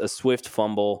 interceptions, a Swift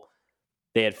fumble.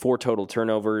 They had 4 total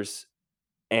turnovers,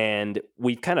 and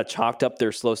we've kind of chalked up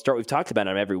their slow start. We've talked about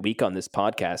them every week on this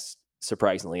podcast,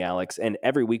 surprisingly, Alex. And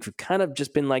every week we've kind of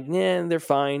just been like, nah, they're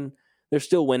fine. They're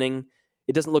still winning.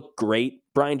 It doesn't look great.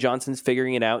 Brian Johnson's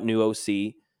figuring it out, new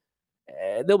OC.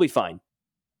 They'll be fine.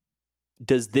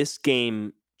 Does this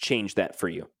game change that for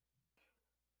you?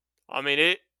 I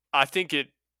mean, I think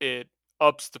it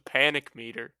ups the panic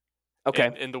meter,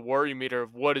 okay, and the worry meter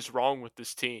of what is wrong with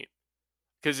this team,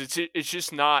 because it's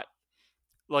just not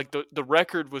like the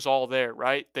record was all there,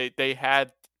 right? They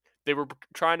were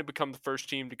trying to become the first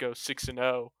team to go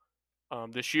 6-0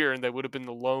 this year, and they would have been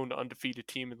the lone undefeated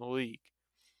team in the league.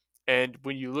 And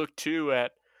when you look too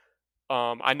at,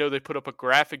 I know they put up a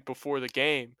graphic before the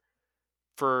game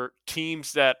for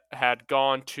teams that had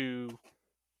gone to,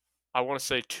 I want to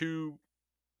say 2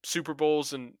 Super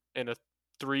Bowls in a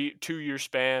 2-year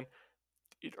span,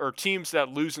 or teams that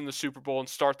lose in the Super Bowl and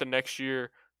start the next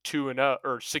year 2-0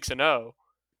 or 6-0.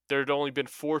 There had only been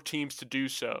 4 teams to do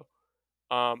so,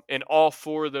 and all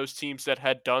 4 of those teams that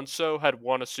had done so had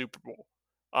won a Super Bowl.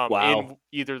 Wow. In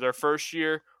either their first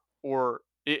year, or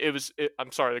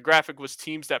I'm sorry, the graphic was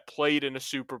teams that played in a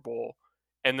Super Bowl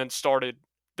and then started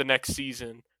the next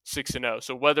season 6-0.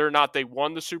 So whether or not they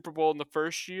won the Super Bowl in the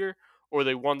first year or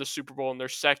they won the Super Bowl in their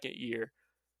second year,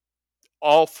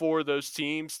 all 4 of those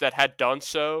teams that had done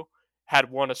so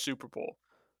had won a Super Bowl.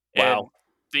 Wow. And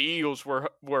the Eagles were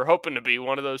hoping to be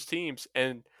one of those teams.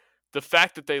 And the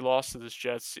fact that they lost to the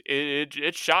Jets,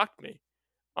 it shocked me.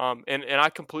 And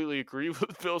I completely agree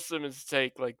with Bill Simmons'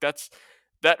 take. Like,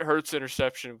 that Hurts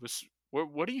interception was,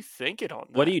 what are you thinking on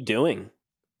that? What are you doing?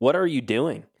 What are you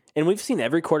doing? And we've seen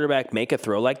every quarterback make a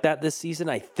throw like that this season,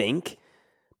 I think,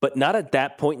 but not at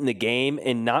that point in the game,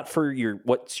 and not for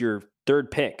what's your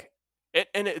third pick.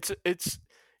 And it's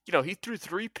he threw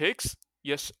 3 picks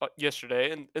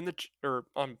yesterday or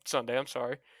on Sunday, I'm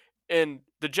sorry. And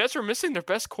the Jets are missing their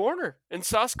best corner in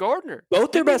Sauce Gardner.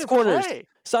 Both their best corners.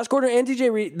 Sauce Gardner and DJ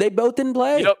Reed, they both didn't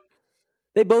play. Yep.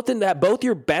 They both didn't have, both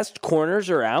your best corners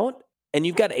are out, and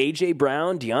you've got A.J.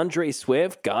 Brown, DeAndre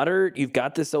Swift, Goddard. You've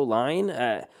got this O-line.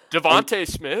 Devontae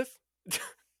Smith.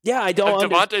 Yeah, I don't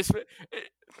Devontae Smith.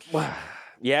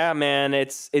 Yeah, man,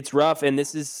 it's rough, and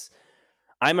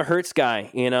I'm a Hurts guy,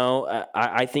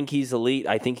 I think he's elite.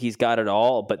 I think he's got it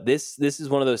all, but this is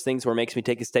one of those things where it makes me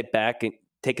take a step back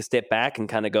and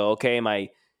kind of go, okay, am I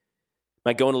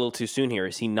going a little too soon here?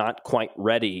 Is he not quite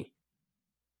ready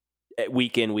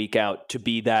week in, week out to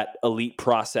be that elite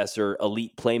processor,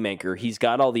 elite playmaker? He's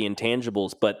got all the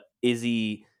intangibles, but is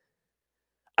he?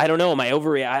 I don't know. Am I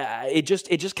overreacting?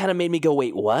 It just kind of made me go,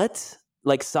 wait, what?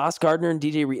 Like Sauce Gardner and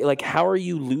DJ Reed, like, how are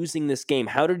you losing this game?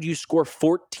 How did you score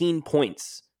 14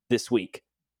 points this week?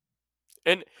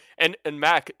 And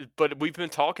Mac, but we've been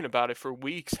talking about it for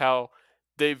weeks, how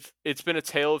it's been a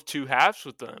tale of 2 halves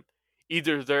with them.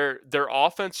 Either their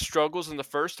offense struggles in the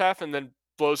first half and then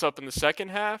blows up in the second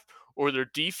half, or their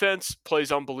defense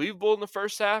plays unbelievable in the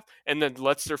first half and then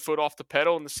lets their foot off the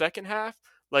pedal in the second half.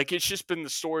 Like, it's just been the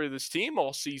story of this team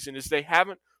all season is they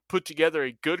haven't put together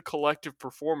a good collective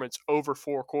performance over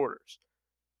 4 quarters.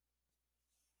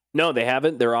 No, they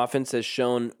haven't. Their offense has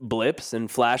shown blips and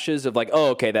flashes of like, oh,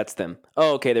 okay, that's them.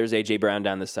 Oh, okay, there's A.J. Brown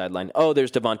down the sideline. Oh,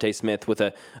 there's Devontae Smith with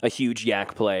a huge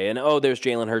yak play. And oh, there's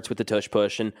Jalen Hurts with the tush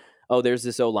push. And oh, there's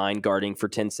this O-line guarding for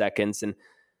 10 seconds. And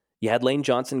you had Lane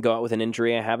Johnson go out with an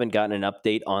injury. I haven't gotten an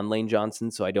update on Lane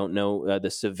Johnson, so I don't know the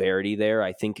severity there.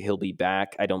 I think he'll be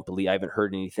back. I haven't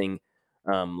heard anything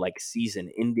like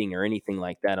season ending or anything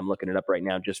like that. I'm looking it up right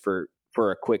now just for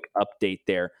a quick update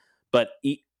there. But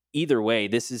either way,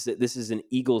 this is an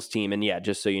Eagles team, and yeah,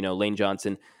 just so you know, Lane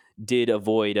Johnson did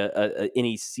avoid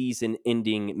any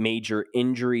season-ending major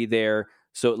injury there,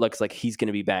 so it looks like he's going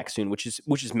to be back soon, which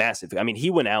is massive. I mean, he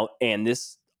went out, and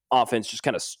this offense just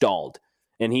kind of stalled,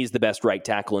 and he's the best right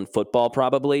tackle in football,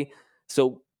 probably.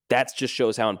 So that just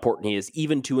shows how important he is,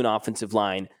 even to an offensive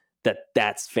line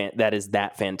that is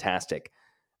that fantastic.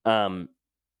 Yeah,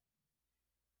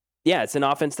 it's an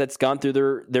offense that's gone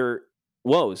through their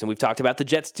woes, and we've talked about the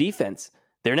Jets' defense.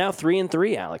 They're now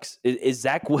 3-3, Alex. Is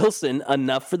Zach Wilson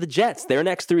enough for the Jets? Their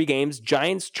next 3 games,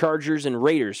 Giants, Chargers, and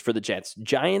Raiders for the Jets.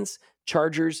 Giants,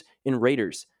 Chargers, and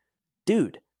Raiders.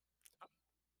 Dude,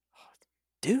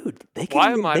 they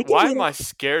can Why am I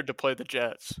scared to play the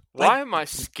Jets? Why am I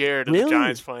scared of the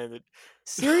Giants playing the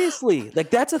Seriously,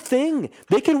 like that's a thing.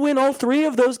 They can win all 3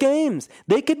 of those games.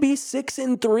 They could be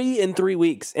 6-3 in 3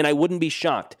 weeks, and I wouldn't be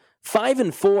shocked.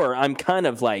 5-4, I'm kind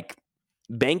of like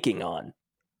banking on.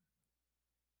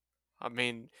 I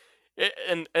mean,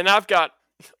 and I've got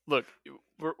look.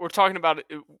 We're talking about it.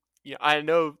 Yeah, I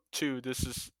know too. This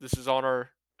is on our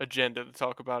agenda to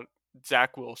talk about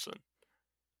Zach Wilson,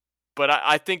 but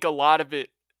I think a lot of it,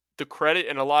 the credit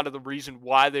and a lot of the reason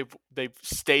why they've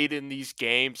stayed in these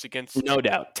games against no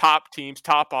doubt top teams,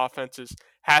 top offenses,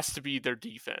 has to be their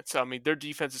defense. I mean, their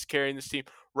defense is carrying this team.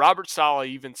 Robert Saleh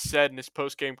even said in his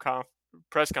post-game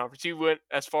press conference, he went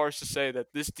as far as to say that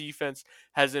this defense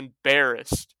has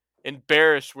embarrassed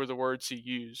were the words he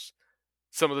used,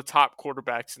 some of the top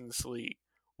quarterbacks in this league,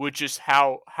 which is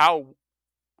how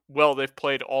well they've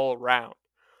played all around.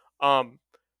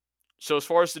 So as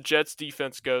far as the Jets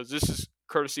defense goes, this is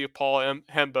courtesy of Paul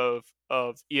Hembo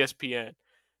of ESPN.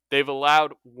 They've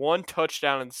allowed 1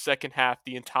 touchdown in the second half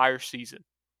the entire season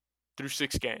through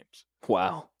 6 games.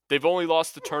 Wow. They've only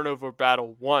lost the turnover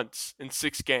battle once in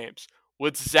 6 games.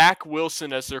 With Zach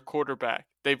Wilson as their quarterback,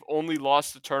 they've only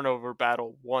lost the turnover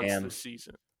battle once this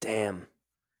season. Damn.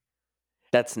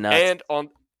 That's nuts. And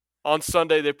on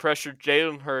Sunday, they pressured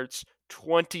Jalen Hurts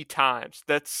 20 times.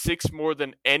 That's 6 more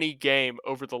than any game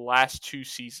over the last 2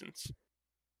 seasons.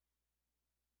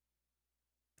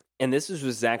 And this is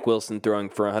with Zach Wilson throwing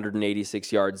for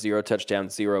 186 yards, 0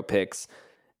 touchdowns, 0 picks.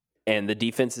 And the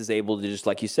defense is able to, just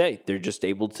like you say, they're just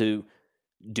able to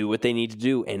do what they need to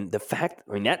do. And the fact,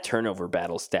 that turnover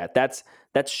battle stat, that's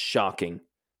shocking,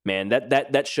 man.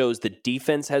 That shows the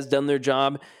defense has done their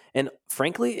job. And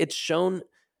frankly, it's shown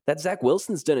that Zach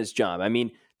Wilson's done his job. I mean,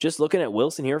 just looking at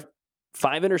Wilson here,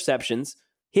 5 interceptions.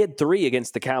 He had 3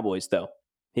 against the Cowboys, though.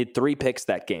 He had 3 picks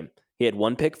that game. He had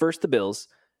 1 pick versus the Bills.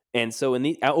 And so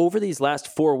over these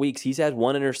last 4 weeks, he's had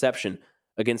 1 interception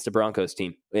against the Broncos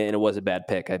team. And it was a bad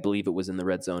pick. I believe it was in the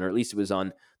red zone, or at least it was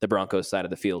on the Broncos side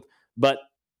of the field. But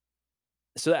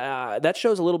so that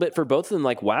shows a little bit for both of them,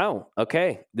 like, wow,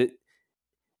 okay.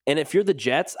 And if you're the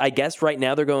Jets, I guess right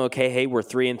now they're going, okay, hey, we're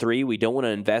 3-3. We don't want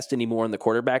to invest anymore in the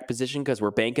quarterback position because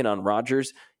we're banking on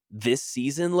Rodgers this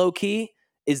season, low-key.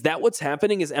 Is that what's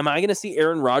happening? Am I going to see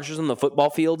Aaron Rodgers on the football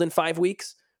field in 5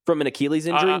 weeks from an Achilles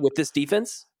injury with this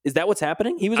defense? Is that what's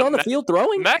happening? He was on the field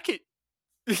throwing?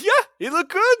 Yeah, he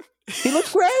looked good. He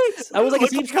looked great. I was like,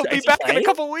 he'll be back in a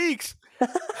couple weeks.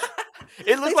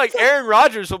 It looked like Aaron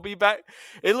Rodgers will be back.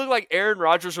 It looked like Aaron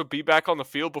Rodgers will be back on the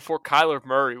field before Kyler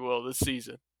Murray will this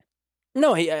season.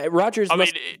 No, Rodgers.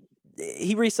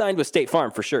 He re-signed with State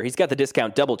Farm for sure. He's got the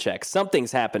discount double check.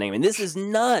 Something's happening. I mean, this is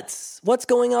nuts. What's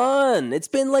going on? It's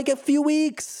been like a few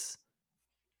weeks.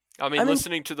 I mean,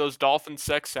 listening to those dolphin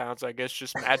sex sounds, I guess,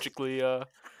 just magically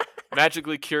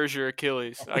cures your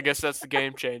Achilles. I guess that's the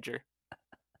game changer.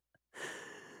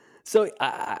 So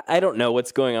I don't know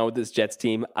what's going on with this Jets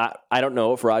team. I don't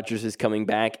know if Rodgers is coming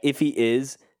back. If he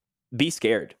is, be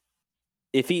scared.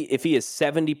 If he is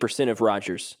 70% of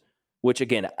Rodgers, which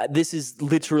again, this is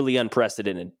literally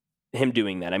unprecedented, him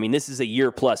doing that. I mean, this is a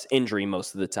year-plus injury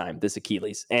most of the time, this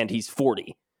Achilles, and he's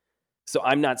 40. So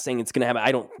I'm not saying it's going to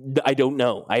happen. I don't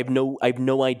know. I have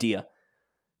no idea.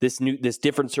 This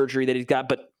different surgery that he's got,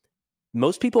 but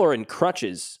most people are in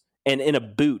crutches and in a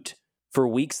boot for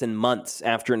weeks and months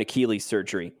after an Achilles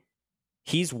surgery.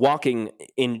 He's walking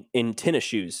in tennis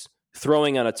shoes,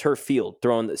 throwing on a turf field,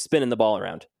 spinning the ball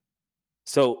around.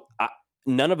 So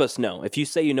none of us know. If you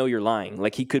say you know, you're lying.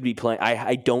 Like, he could be playing.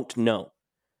 I don't know.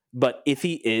 But if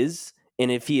he is,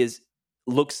 and if he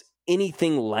looks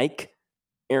anything like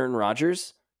Aaron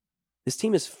Rodgers, this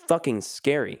team is fucking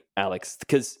scary, Alex.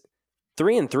 Because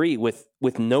 3-3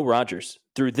 with no Rodgers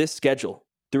through this schedule,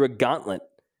 through a gauntlet,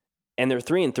 and they're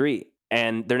 3-3.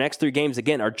 And their next 3 games,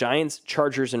 again, are Giants,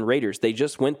 Chargers, and Raiders. They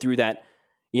just went through that,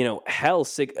 hell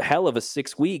of a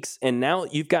 6 weeks. And now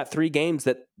you've got 3 games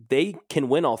that they can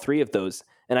win all 3 of those.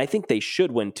 And I think they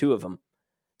should win 2 of them.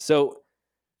 So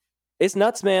it's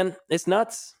nuts, man. It's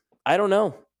nuts. I don't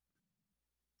know.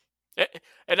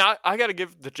 And I got to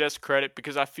give the Jets credit,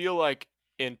 because I feel like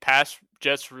in past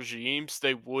Jets regimes,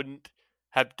 they wouldn't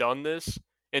have done this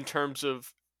in terms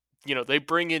of, they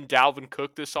bring in Dalvin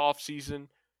Cook this offseason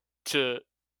to,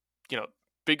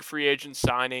 big free agent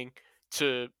signing,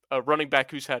 to a running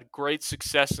back who's had great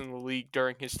success in the league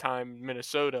during his time in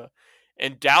Minnesota.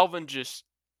 And Dalvin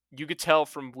you could tell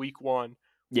from week 1,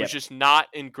 was just not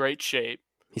in great shape.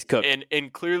 He's cooked.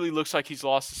 And clearly looks like he's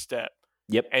lost a step.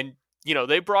 Yep. And,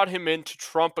 they brought him in to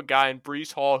trump a guy in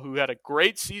Breece Hall who had a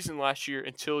great season last year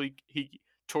until he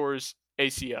tore his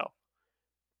ACL.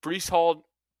 Breece Hall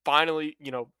finally,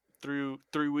 through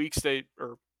 3 weeks,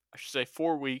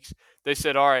 4 weeks, they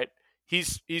said, all right,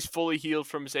 he's fully healed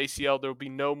from his ACL. There will be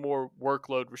no more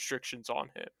workload restrictions on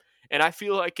him. And I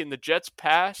feel like in the Jets'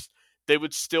 past, they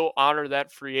would still honor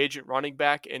that free agent running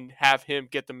back and have him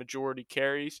get the majority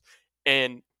carries,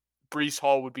 and Breece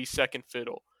Hall would be second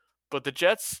fiddle. But the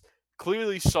Jets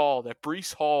clearly saw that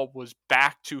Breece Hall was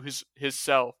back to his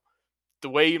self, the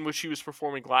way in which he was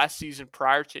performing last season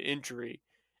prior to injury,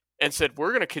 and said,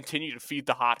 we're going to continue to feed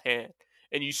the hot hand.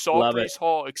 And you saw Breece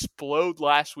Hall explode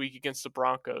last week against the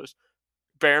Broncos.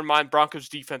 Bear in mind, Broncos'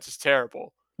 defense is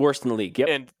terrible. Worst in the league, yep.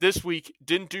 And this week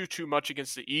didn't do too much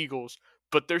against the Eagles,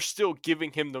 but they're still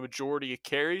giving him the majority of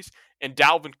carries, and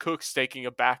Dalvin Cook's taking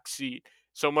a back seat.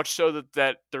 So much so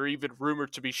that they're even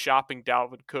rumored to be shopping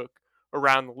Dalvin Cook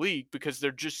around the league, because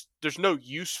there's no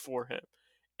use for him.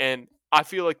 And I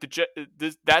feel like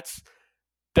that's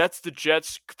the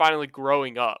Jets finally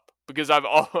growing up, because I've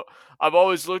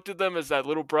always looked at them as that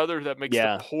little brother that makes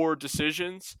the poor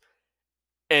decisions,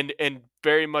 and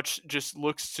very much just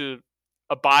looks to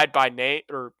abide by name,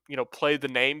 or play the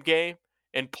name game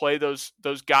and play those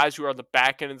guys who are on the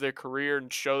back end of their career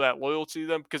and show that loyalty to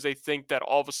them, because they think that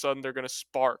all of a sudden they're going to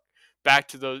spark back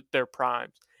to their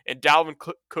primes. And Dalvin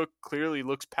Cook clearly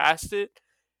looks past it,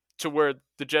 to where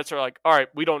the Jets are like, all right,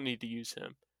 we don't need to use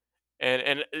him.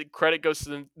 And credit goes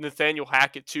to Nathaniel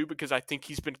Hackett too, because I think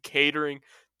he's been catering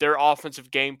their offensive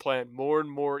game plan more and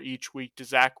more each week to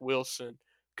Zach Wilson.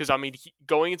 Because,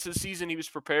 going into the season, he was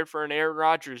prepared for an Aaron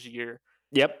Rodgers year.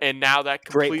 Yep. And now that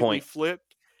completely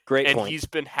flipped. Great point. And he's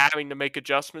been having to make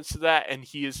adjustments to that, and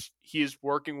he is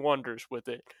working wonders with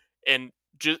it. And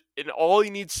all he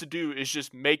needs to do is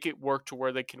just make it work to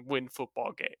where they can win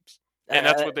football games. And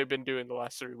that's what they've been doing the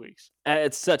last 3 weeks.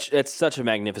 It's such a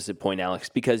magnificent point, Alex,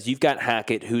 because you've got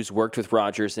Hackett, who's worked with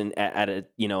Rodgers and at a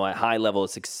high level, a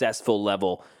successful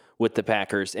level with the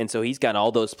Packers. And so he's got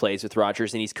all those plays with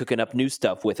Rodgers, and he's cooking up new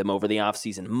stuff with him over the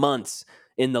offseason, months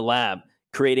in the lab,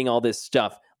 creating all this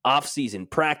stuff, offseason,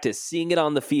 practice, seeing it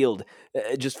on the field,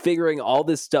 just figuring all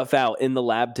this stuff out in the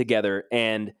lab together.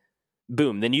 And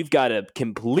boom, then you've got to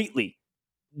completely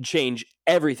change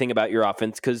everything about your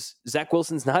offense, because Zach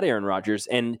Wilson's not Aaron Rodgers,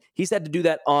 and he's had to do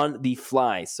that on the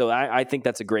fly. So I think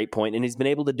that's a great point, and he's been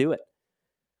able to do it.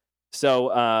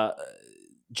 So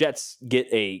Jets get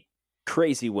a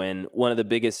crazy win, one of the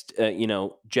biggest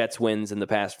Jets wins in the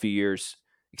past few years.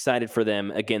 Excited for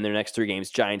them. Again, their next 3 games,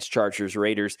 Giants, Chargers,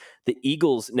 Raiders. The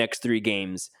Eagles' next 3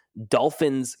 games,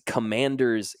 Dolphins,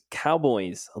 Commanders,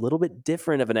 Cowboys. A little bit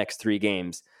different of the next 3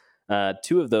 games.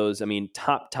 2 of those,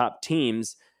 top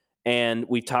teams. And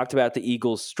we've talked about the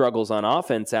Eagles' struggles on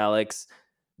offense, Alex.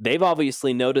 They've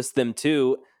obviously noticed them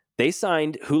too. They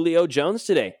signed Julio Jones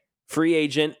today. Free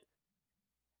agent,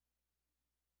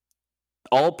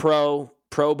 all-pro,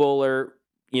 Pro Bowler,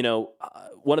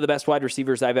 one of the best wide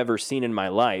receivers I've ever seen in my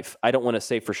life. I don't want to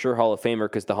say for sure Hall of Famer,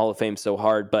 because the Hall of Fame's so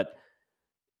hard, but,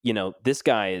 this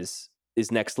guy is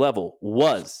next level,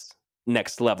 was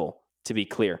next level, to be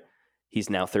clear. He's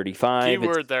now 35.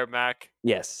 Keyword there, Mac.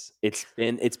 Yes. It's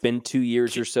been 2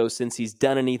 years or so since he's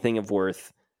done anything of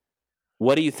worth.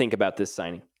 What do you think about this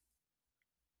signing?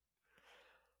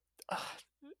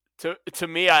 To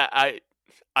me,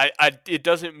 it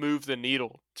doesn't move the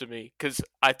needle to me, because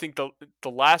I think the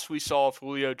last we saw of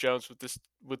Julio Jones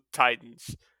with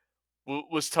Titans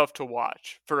was tough to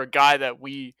watch, for a guy that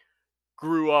we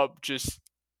grew up just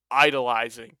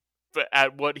idolizing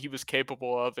at what he was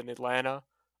capable of in Atlanta,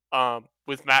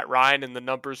 with Matt Ryan and the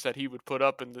numbers that he would put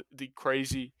up and the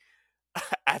crazy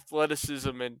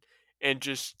athleticism and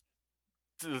just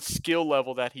the skill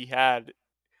level that he had.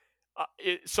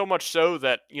 So much so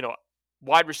that,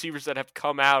 wide receivers that have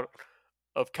come out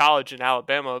of college in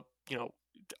Alabama,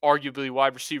 arguably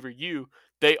wide receiver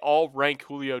they all rank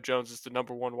Julio Jones as the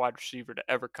number one wide receiver to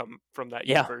ever come from that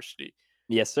Yeah. university.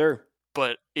 Yes, sir.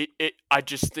 But I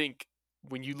just think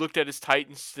when you looked at his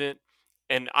Titans stint,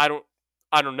 and I don't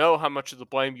know how much of the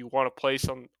blame you want to place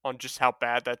on just how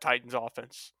bad that Titans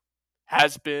offense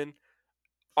has been.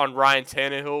 On Ryan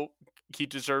Tannehill, he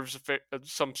deserves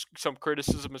some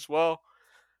criticism as well.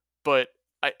 But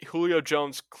Julio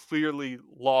Jones clearly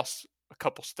lost a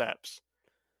couple steps.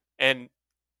 And,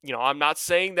 I'm not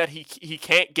saying that he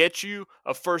can't get you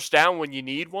a first down when you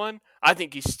need one. I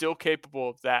think he's still capable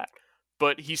of that.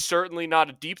 But he's certainly not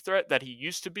a deep threat that he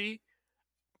used to be.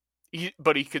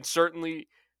 But he can certainly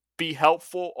be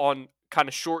helpful on kind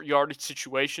of short yardage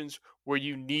situations where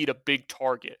you need a big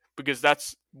target, because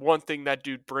that's one thing that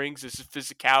dude brings is his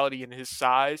physicality and his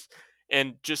size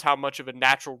and just how much of a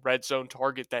natural red zone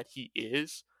target that he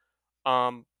is.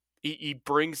 He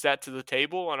brings that to the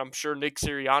table, and I'm sure Nick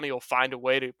Sirianni will find a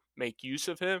way to make use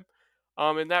of him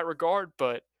in that regard.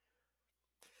 But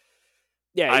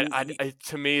yeah,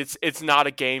 to me, it's not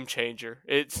a game changer.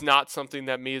 It's not something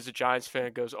that me as a Giants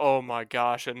fan goes, oh my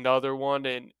gosh, another one,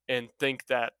 and think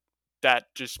that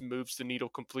just moves the needle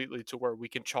completely to where we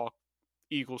can chalk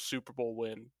Eagles Super Bowl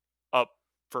win up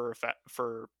for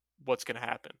what's going to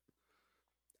happen.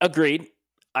 Agreed.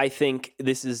 I think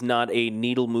this is not a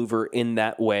needle mover in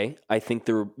that way. I think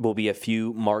there will be a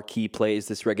few marquee plays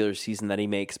this regular season that he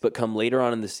makes, but come later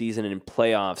on in the season and in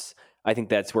playoffs, I think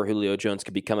that's where Julio Jones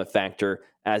could become a factor,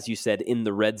 as you said, in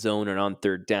the red zone and on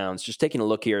third downs. Just taking a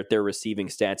look here at their receiving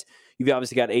stats, you've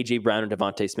obviously got A.J. Brown and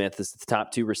Devontae Smith as the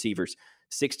top two receivers,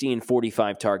 60 and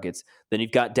 45 targets. Then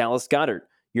you've got Dallas Goedert,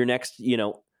 your next,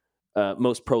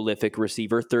 most prolific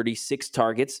receiver, 36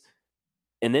 targets.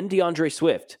 And then DeAndre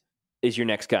Swift is your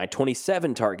next guy,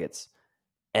 27 targets.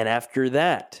 And after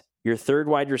that, your third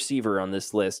wide receiver on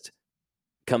this list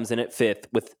comes in at fifth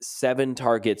with 7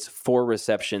 targets, 4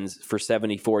 receptions for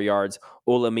 74 yards,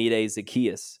 Olamide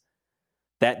Zaccheaus.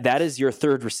 That is your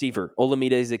third receiver,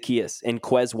 Olamide Zaccheaus, and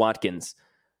Quez Watkins.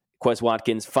 Quez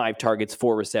Watkins, 5 targets,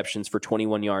 4 receptions for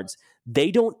 21 yards. They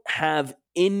don't have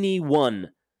anyone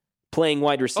playing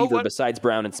wide receiver besides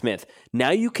Brown and Smith.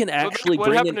 Now you can actually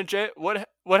what happened to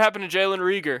Jalen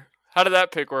Reagor? How did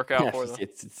that pick work out for them?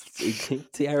 It's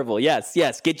terrible. Yes.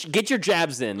 Get your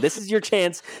jabs in. This is your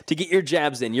chance to get your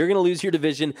jabs in. You're going to lose your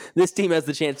division. This team has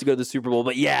the chance to go to the Super Bowl.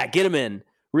 But yeah, get them in.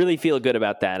 Really feel good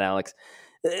about that, Alex.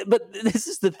 But this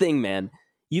is the thing, man.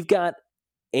 You've got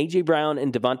A.J. Brown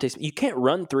and Devontae. You can't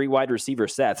run 3 wide receiver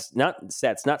sets. Not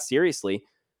seriously.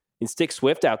 And stick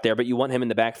Swift out there, but you want him in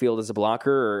the backfield as a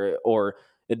blocker or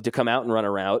to come out and run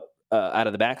a route out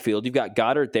of the backfield. You've got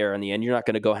Goddard there in the end. You're not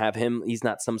going to go have him. He's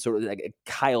not some sort of like a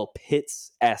Kyle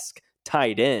Pitts-esque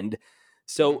tight end.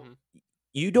 So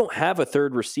you don't have a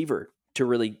third receiver to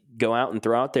really go out and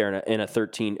throw out there in a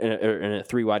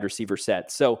 3 wide receiver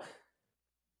set. So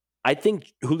I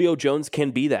think Julio Jones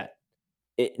can be that.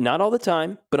 Not all the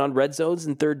time, but on red zones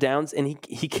and third downs, and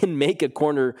he can make a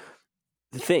corner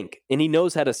think, and he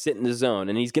knows how to sit in the zone,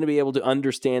 and he's going to be able to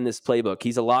understand this playbook.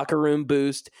 He's a locker room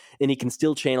boost, and he can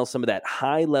still channel some of that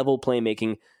high-level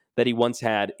playmaking that he once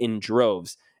had in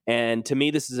droves. And to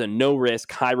me, this is a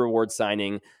no-risk, high-reward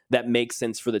signing that makes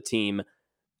sense for the team.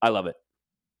 I love it.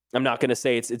 I'm not going to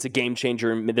say it's a game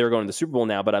changer. They're going to the Super Bowl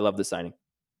now, but I love the signing.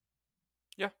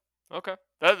 Yeah, okay.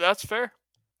 That's fair.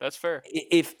 That's fair.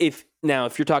 If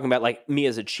you're talking about like me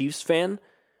as a Chiefs fan,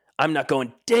 I'm not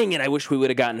going, dang it, I wish we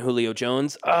would have gotten Julio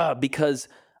Jones, because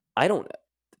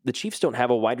the Chiefs don't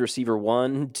have a wide receiver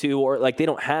 1, 2, or like they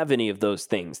don't have any of those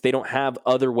things. They don't have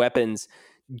other weapons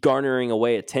garnering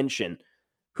away attention.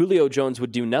 Julio Jones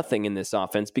would do nothing in this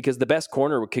offense because the best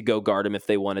corner could go guard him if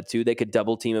they wanted to. They could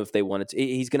double team him if they wanted to.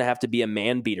 He's going to have to be a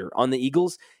man beater. On the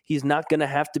Eagles, he's not going to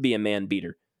have to be a man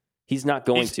beater. He's not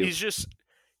going to.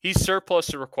 He's surplus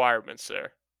to requirements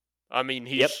there. I mean,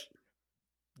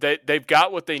 they've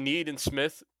got what they need in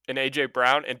Smith and A.J.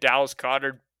 Brown, and Dallas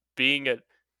Goedert being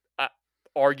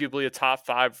arguably a top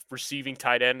 5 receiving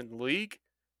tight end in the league.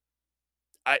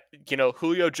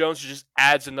 Julio Jones just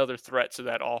adds another threat to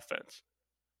that offense.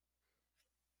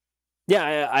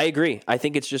 Yeah, I agree. I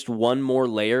think it's just one more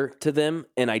layer to them,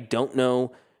 and I don't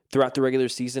know throughout the regular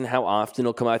season how often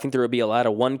it'll come out. I think there will be a lot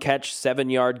of 1-catch,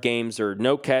 7-yard games or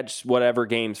no-catch, whatever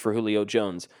games for Julio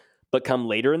Jones. But come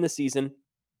later in the season,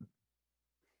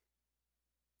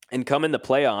 And come in the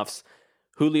playoffs,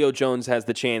 Julio Jones has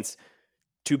the chance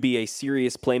to be a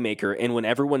serious playmaker. And when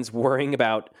everyone's worrying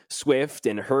about Swift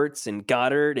and Hurts and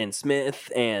Goddard and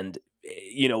Smith and,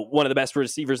 one of the best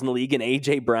receivers in the league and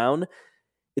A.J. Brown,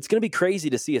 it's going to be crazy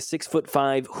to see a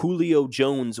 6'5" Julio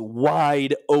Jones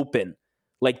wide open.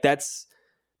 Like that's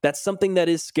something that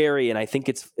is scary, and I think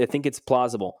it's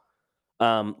plausible.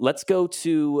 Let's go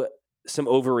to some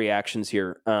overreactions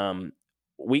here.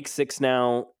 Week 6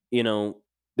 now,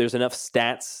 there's enough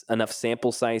stats, enough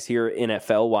sample size here,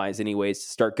 NFL wise, anyways, to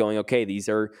start going, okay,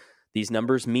 these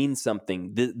numbers mean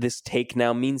something. This take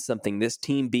now means something. This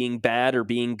team being bad or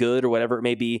being good or whatever it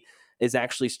may be is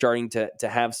actually starting to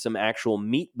have some actual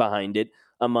meat behind it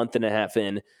a month and a half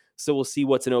in. So we'll see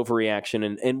what's an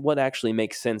overreaction and what actually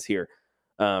makes sense here.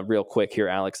 Real quick here,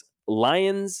 Alex.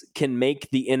 Lions can make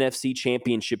the NFC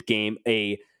Championship game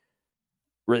a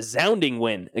resounding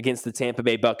win against the Tampa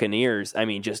Bay Buccaneers. I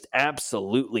mean, just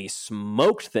absolutely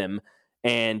smoked them.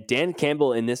 And Dan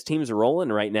Campbell and this team's rolling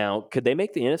right now. Could they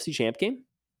make the NFC Champ game? Is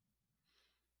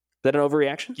that an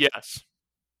overreaction? Yes.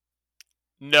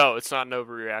 No, it's not an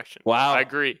overreaction. Wow. I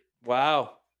agree.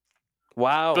 Wow.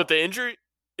 But the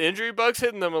injury bug's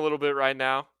hitting them a little bit right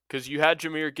now because you had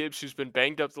Jahmyr Gibbs, who's been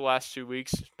banged up the last 2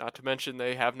 weeks. Not to mention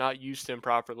they have not used him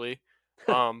properly.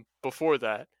 Before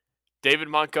that, David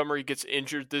Montgomery gets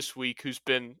injured this week, who's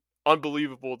been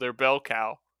unbelievable. Their bell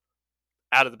cow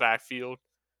out of the backfield.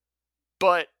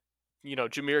 But,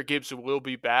 Jahmyr Gibbs will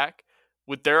be back.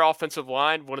 With their offensive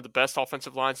line, one of the best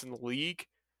offensive lines in the league,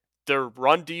 their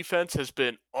run defense has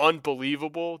been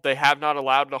unbelievable. They have not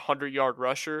allowed a 100-yard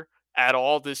rusher at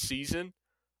all this season.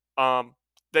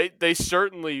 They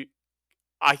certainly,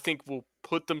 I think, will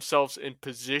put themselves in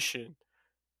position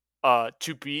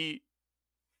to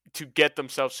get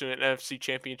themselves to an NFC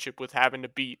Championship with having to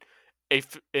beat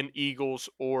an Eagles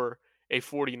or a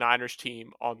 49ers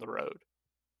team on the road.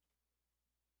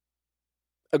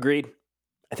 Agreed.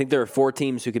 I think there are 4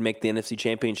 teams who can make the NFC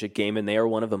Championship game, and they are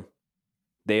one of them.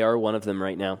 They are one of them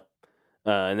right now.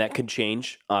 And that could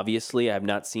change, obviously. I have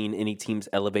not seen any teams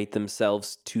elevate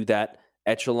themselves to that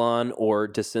echelon or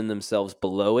descend themselves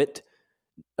below it.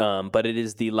 But it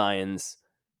is the Lions,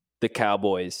 the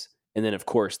Cowboys, and then, of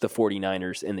course, the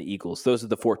 49ers and the Eagles. Those are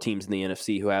the 4 teams in the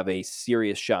NFC who have a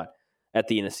serious shot at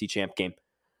the NFC Champ game.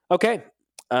 Okay,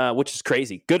 which is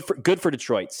crazy. Good for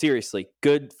Detroit. Seriously,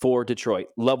 good for Detroit.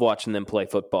 Love watching them play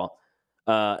football.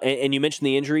 And you mentioned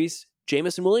the injuries.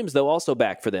 Jamison Williams, though, also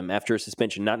back for them after a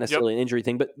suspension. Not necessarily an injury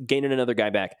thing, but gaining another guy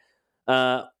back.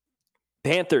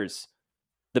 Panthers,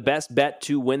 the best bet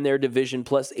to win their division,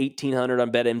 plus 1,800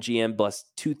 on BetMGM, plus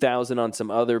 2,000 on some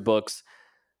other books.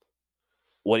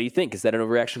 What do you think? Is that an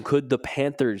overreaction? Could the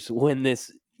Panthers win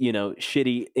this,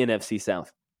 shitty NFC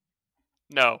South?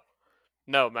 No,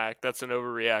 Mac, that's an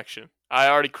overreaction. I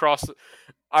already crossed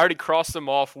them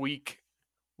off week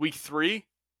 3,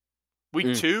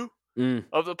 week 2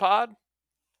 of the pod.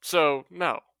 So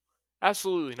no,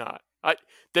 absolutely not.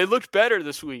 They looked better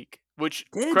this week, which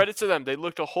credit to them. They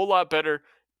looked a whole lot better,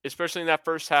 especially in that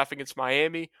first half against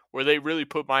Miami, where they really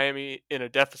put Miami in a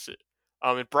deficit.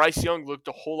 And Bryce Young looked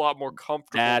a whole lot more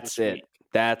comfortable this week.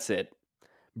 That's it.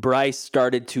 Bryce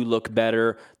started to look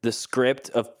better. The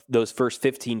script of those first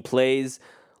 15 plays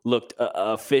looked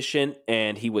efficient,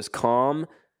 and he was calm.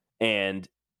 And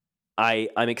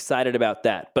I'm excited about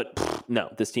that. But no,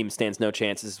 this team stands no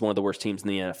chance. This is one of the worst teams in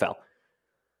the NFL.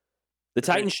 The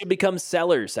Titans should become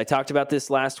sellers. I talked about this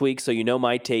last week, so you know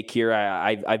my take here.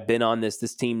 I've been on this.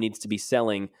 This team needs to be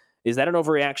selling. Is that an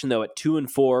overreaction, though? At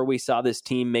 2-4, we saw this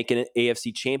team make an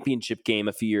AFC Championship game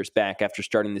a few years back after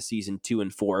starting the season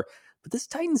 2-4. But this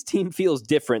Titans team feels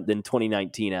different than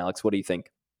 2019, Alex. What do you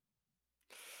think?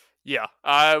 Yeah,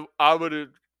 I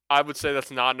would say that's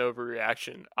not an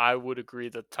overreaction. I would agree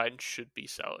that Titans should be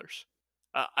sellers.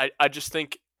 I just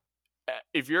think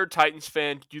if you're a Titans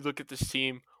fan, you look at this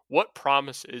team, what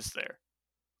promise is there?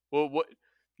 Well,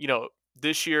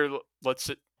 this year,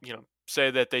 let's say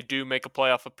that they do make a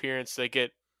playoff appearance, they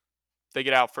get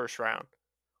out first round.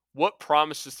 What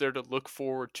promise is there to look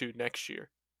forward to next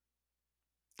year?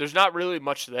 There's not really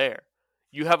much there.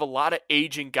 You have a lot of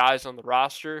aging guys on the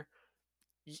roster.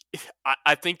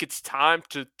 I think it's time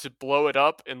to blow it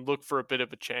up and look for a bit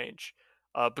of a change,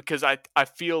 because I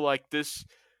feel like the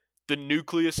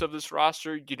nucleus of this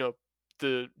roster,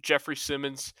 the Jeffrey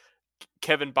Simmons,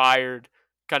 Kevin Byard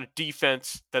kind of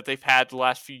defense that they've had the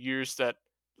last few years that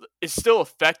is still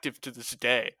effective to this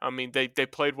day. I mean, they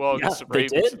played well against the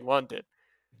Ravens in London.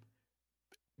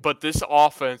 But this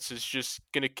offense is just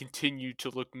going to continue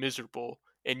to look miserable,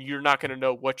 and you're not going to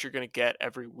know what you're going to get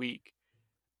every week.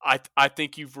 I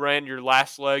think you've ran your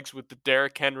last legs with the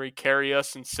Derrick Henry carry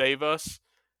us and save us.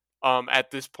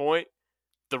 At this point,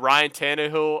 the Ryan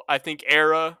Tannehill, I think,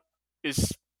 era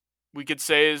is, we could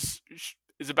say, is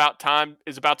about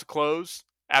to close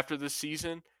after this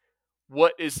season.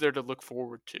 What is there to look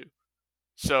forward to?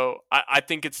 So I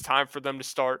think it's time for them to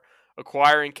start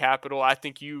acquiring capital. I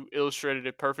think you illustrated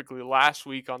it perfectly last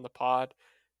week on the pod.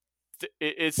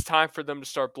 It's time for them to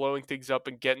start blowing things up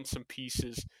and getting some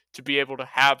pieces to be able to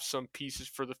have some pieces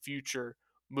for the future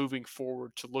moving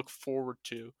forward to look forward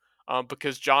to.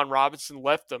 Because John Robinson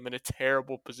left them in a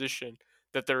terrible position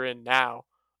that they're in now,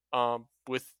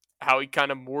 with how he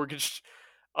kind of mortgaged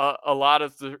a lot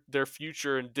of their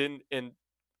future and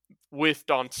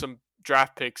whiffed on some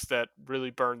draft picks that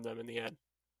really burned them in the end.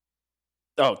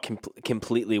 Oh,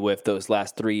 completely with those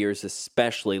last 3 years,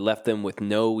 especially left them with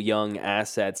no young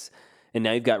assets. And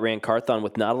now you've got Rand Carthon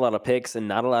with not a lot of picks and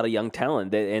not a lot of young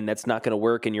talent. And that's not going to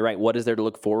work. And you're right. What is there to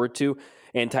look forward to?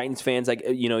 And Titans fans, like,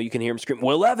 you can hear them scream,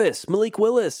 Will Levis, Malik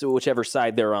Willis, whichever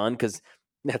side they're on, because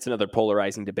that's another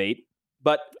polarizing debate.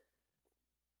 But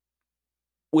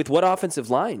with what offensive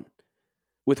line?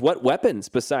 With what weapons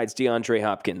besides DeAndre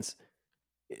Hopkins?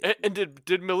 And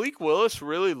did Malik Willis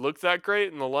really look that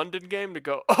great in the London game to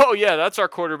go, oh, yeah, that's our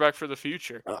quarterback for the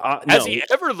future? Has he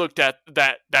ever looked at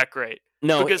that great?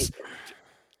 No. Because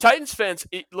Titans fans,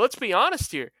 let's be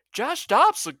honest here. Josh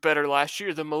Dobbs looked better last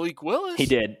year than Malik Willis. He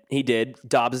did.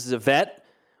 Dobbs is a vet.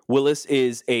 Willis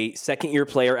is a second-year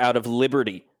player out of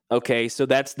Liberty. Okay, so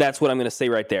that's what I'm going to say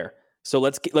right there. So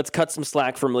let's cut some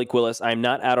slack from Malik Willis. I'm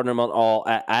not out on him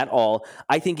at all.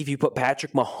 I think if you put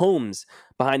Patrick Mahomes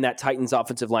behind that Titans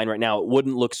offensive line right now, it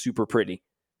wouldn't look super pretty.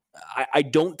 I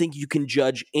don't think you can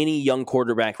judge any young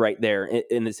quarterback right there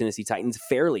in the Tennessee Titans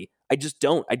fairly. I just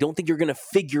don't. I don't think you're going to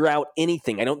figure out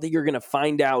anything. I don't think you're going to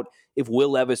find out if Will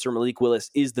Levis or Malik Willis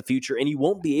is the future, and you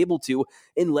won't be able to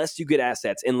unless you get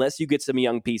assets, unless you get some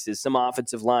young pieces, some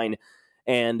offensive line,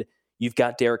 and you've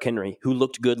got Derrick Henry, who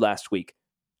looked good last week.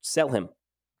 Sell him.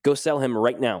 Go sell him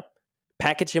right now.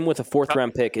 Package him with a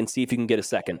 4th-round pick and see if you can get a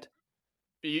second.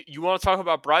 You want to talk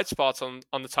about bright spots on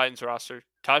the Titans roster?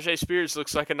 Tajay Spears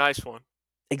looks like a nice one.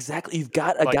 Exactly. You've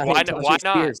got a guy named Tajay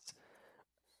Spears.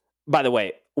 By the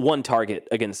way, 1 target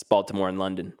against Baltimore and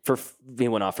London. He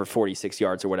went off for 46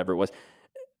 yards or whatever it was.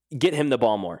 Get him the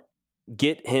ball more.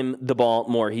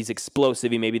 He's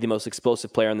explosive. He may be the most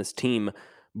explosive player on this team,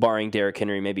 barring Derrick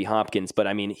Henry, maybe Hopkins. But,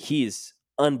 I mean, he's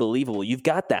unbelievable. You've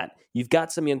got that. You've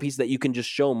got some young pieces that you can just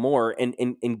show more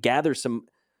and gather some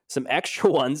extra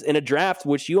ones in a draft,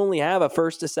 which you only have a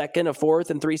 1st, a 2nd, a 4th,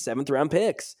 and 3 7th-round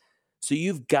picks. So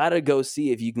you've got to go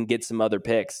see if you can get some other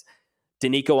picks.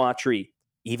 Danico Autry,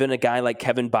 even a guy like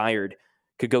Kevin Byard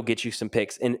could go get you some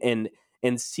picks and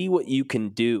see what you can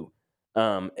do.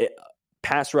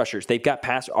 Pass rushers, they've got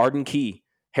Arden Key,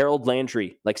 Harold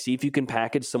Landry. Like, see if you can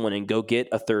package someone and go get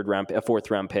a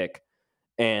 4th-round pick.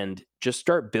 And just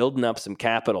start building up some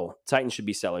capital. Titans should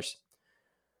be sellers.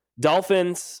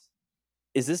 Dolphins,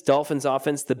 is this Dolphins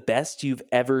offense the best you've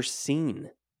ever seen?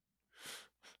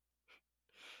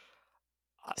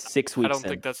 6 weeks I don't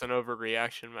think that's an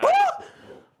overreaction, man.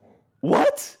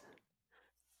 What?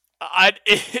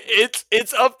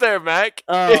 It's up there, Mac.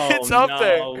 It's up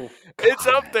there. It's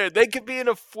up there. They could be in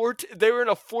they were in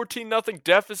a 14-0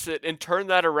 deficit and turn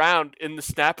that around in the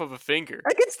snap of a finger.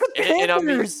 Against the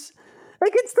Panthers.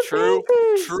 Against the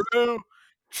Panthers.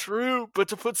 True. But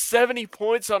to put 70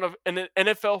 points on an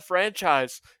NFL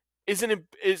franchise is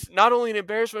not only an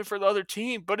embarrassment for the other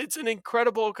team, but it's an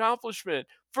incredible accomplishment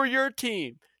for your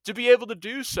team to be able to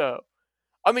do so.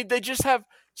 I mean, they just have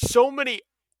so many,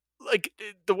 like,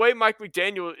 the way Mike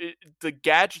McDaniel, the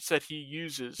gadgets that he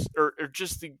uses, or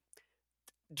just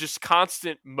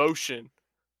constant motion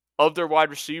of their wide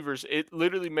receivers, it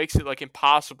literally makes it like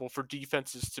impossible for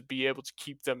defenses to be able to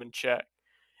keep them in check.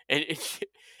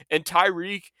 And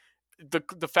Tyreek,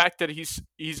 the fact that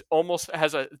he's almost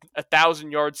has a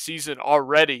 1,000-yard season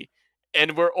already,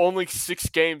 and we're only 6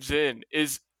 games in,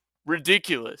 is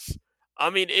ridiculous.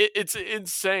 I mean, it's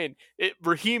insane.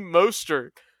 Raheem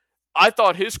Mostert, I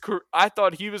thought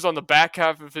he was on the back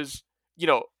half of his,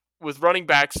 with running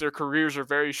backs, their careers are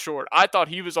very short. I thought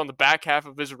he was on the back half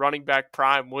of his running back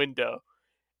prime window.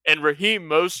 And Raheem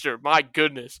Mostert, my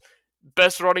goodness,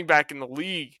 best running back in the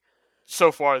league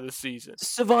so far this season.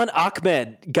 Savon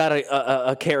Ahmed got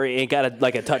a carry and got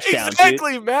a touchdown.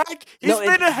 Exactly, dude. Mac. He's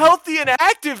been healthy and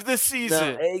active this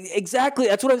season. No, exactly.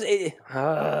 That's what I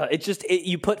was.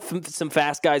 You put some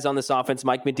fast guys on this offense.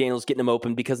 Mike McDaniel's getting them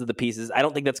open because of the pieces. I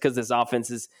don't think that's because this offense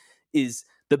is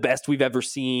the best we've ever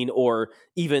seen, or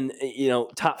even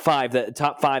top five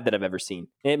that I've ever seen.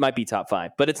 It might be top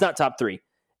 5, but it's not top 3.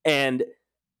 And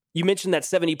you mentioned that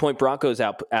 70-point Broncos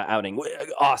outing.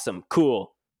 Awesome.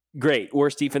 Cool. Great.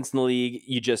 Worst defense in the league.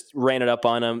 You just ran it up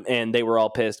on them, and they were all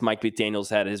pissed. Mike McDaniels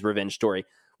had his revenge story.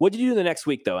 What did you do the next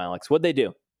week, though, Alex? What'd they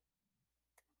do?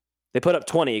 They put up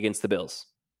 20 against the Bills.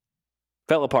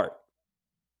 Fell apart.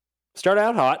 Started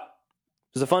out hot.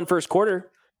 It was a fun first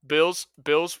quarter. Bills,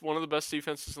 one of the best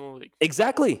defenses in the league.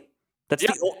 Exactly.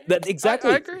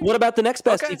 Exactly. I agree. What about the next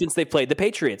best defense they played? The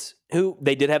Patriots, who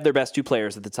they did have their best two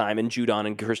players at the time, in Judon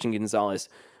and Christian Gonzalez,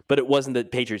 but it wasn't the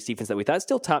Patriots defense that we thought. It's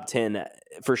still top 10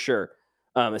 for sure,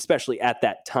 especially at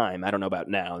that time. I don't know about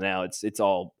now. Now it's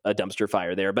all a dumpster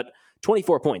fire there, but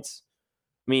 24 points.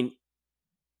 I mean,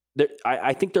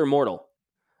 I think they're immortal.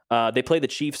 They play the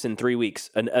Chiefs in 3 weeks,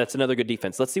 and that's another good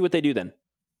defense. Let's see what they do then.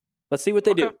 Let's see what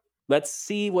they do. Let's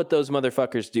see what those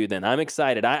motherfuckers do then. I'm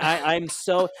excited. I'm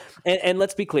so and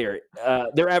let's be clear.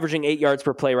 They're averaging 8 yards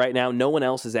per play right now. No one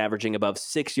else is averaging above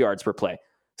 6 yards per play.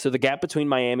 So the gap between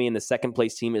Miami and the second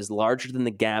place team is larger than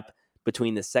the gap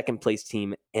between the second place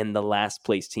team and the last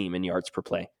place team in yards per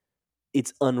play.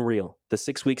 It's unreal. The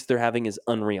 6 weeks they're having is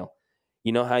unreal.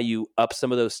 You know how you up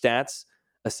some of those stats?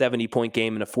 A 70-point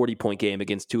game and a 40-point game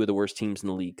against two of the worst teams in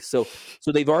the league. So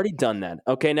they've already done that.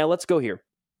 Okay, now let's go here.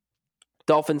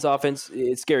 Dolphins offense,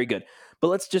 it's scary good. But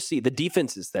let's just see the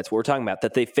defenses, that's what we're talking about,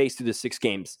 that they faced through the 6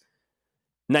 games.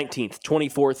 19th,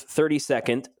 24th,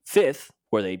 32nd, 5th,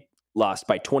 where they lost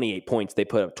by 28 points. They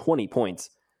put up 20 points.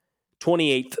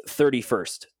 28th,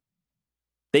 31st.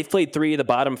 They've played 3 of the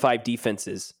bottom 5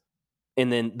 defenses,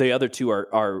 and then the other 2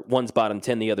 are one's bottom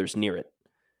 10, the other's near it.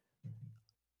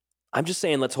 I'm just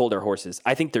saying, let's hold our horses.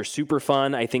 I think they're super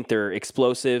fun. I think they're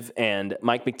explosive, and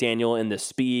Mike McDaniel and the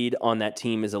speed on that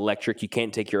team is electric. You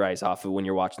can't take your eyes off of when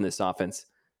you're watching this offense.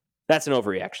 That's an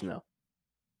overreaction, though.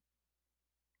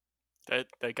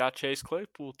 They got Chase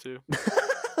Claypool, too.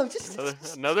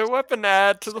 another weapon to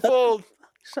add to the fold.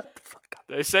 Shut the fuck up.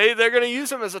 They say they're going to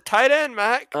use him as a tight end,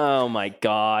 Mac. Oh, my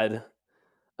God.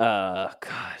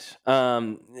 Gosh.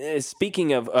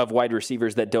 Speaking of wide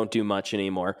receivers that don't do much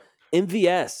anymore,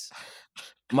 MVS,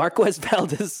 Marquez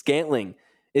Valdez-Scantling.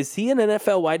 Is he an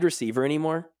NFL wide receiver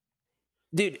anymore?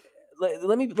 Dude,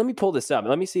 let me pull this up.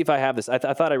 Let me see if I have this. I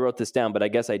thought I wrote this down, but I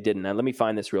guess I didn't. Now, let me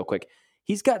find this real quick.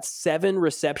 He's got 7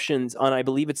 receptions on, I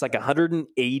believe it's like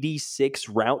 186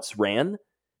 routes ran.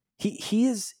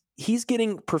 He's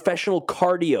getting professional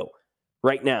cardio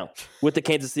right now with the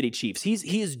Kansas City Chiefs.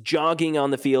 He is jogging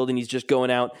on the field, and he's just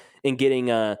going out and getting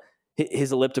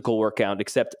his elliptical workout,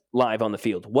 except live on the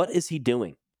field. What is he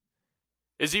doing?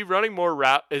 Is he running more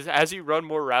route? Has he run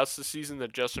more routes this season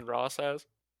than Justin Ross has?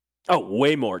 Oh,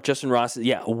 way more. Justin Ross,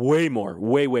 yeah, way more.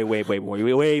 Way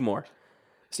more.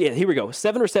 So yeah, here we go.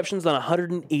 7 receptions on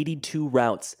 182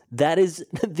 routes. That is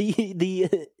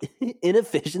the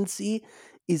inefficiency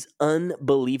is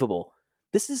unbelievable.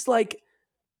 I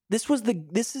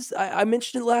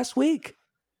mentioned it last week.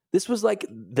 This was like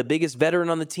the biggest veteran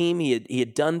on the team. He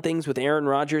had done things with Aaron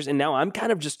Rodgers, and now I'm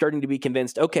kind of just starting to be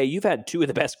convinced, okay, you've had 2 of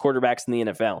the best quarterbacks in the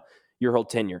NFL your whole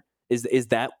tenure. Is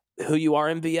that who you are,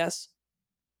 MVS?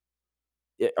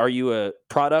 Are you a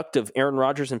product of Aaron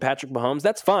Rodgers and Patrick Mahomes?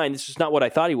 That's fine. It's just not what I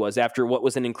thought he was after what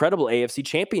was an incredible AFC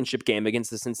Championship game against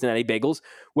the Cincinnati Bengals,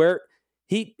 where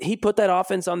he put that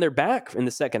offense on their back in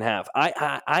the second half.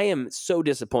 I am so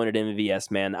disappointed in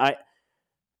MVS, man.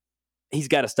 He's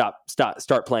got to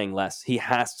start playing less. He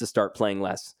has to start playing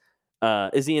less.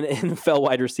 Is he an NFL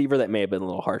wide receiver? That may have been a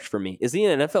little harsh for me. Is he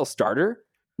an NFL starter?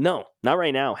 No, not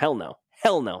right now. Hell no.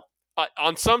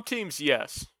 On some teams,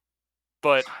 yes.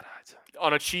 But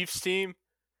on a Chiefs team,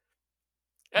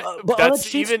 but on a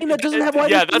Chiefs team that doesn't have wide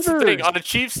receivers. That's the thing. On a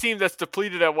Chiefs team that's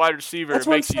depleted at wide receiver, it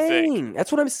makes you think.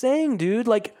 That's what I'm saying, dude.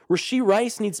 Like, Rashee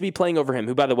Rice needs to be playing over him,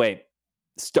 who, by the way,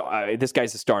 this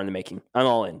guy's a star in the making. I'm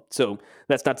all in. So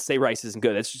that's not to say Rice isn't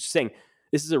good. That's just saying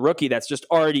this is a rookie that's just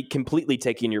already completely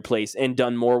taken your place and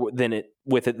done more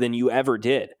with it than you ever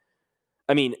did.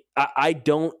 I mean, I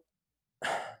don't...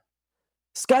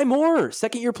 Sky Moore,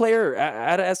 second-year player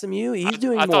out of SMU. He's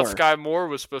doing more. I thought Sky Moore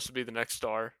was supposed to be the next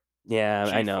star.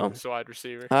 Yeah, I know. Wide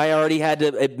receiver. I already had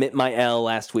to admit my L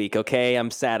last week, okay?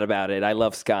 I'm sad about it. I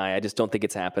love Sky. I just don't think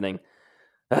it's happening.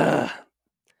 But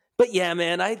yeah,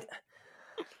 man,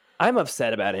 I'm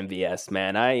upset about MVS,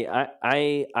 man.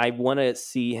 I want to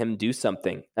see him do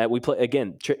something. We play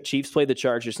again. Chiefs play the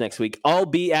Chargers next week. I'll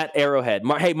be at Arrowhead.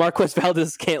 Hey, Marquez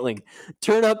Valdez-Scantling,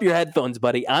 turn up your headphones,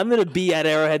 buddy. I'm going to be at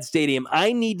Arrowhead Stadium.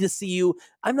 I need to see you.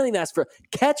 I'm not even asking for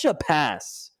catch a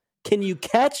pass. Can you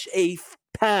catch a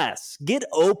pass? Get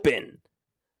open.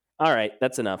 All right,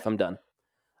 that's enough. I'm done.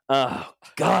 Oh,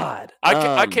 God.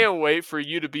 I can't wait for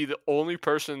you to be the only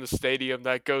person in the stadium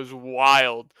that goes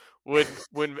wild when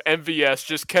MVS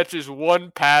just catches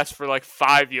one pass for like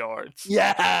 5 yards.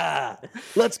 Yeah,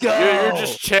 let's go. You're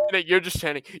just chanting. You're just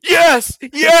chanting. Yes,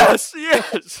 yes,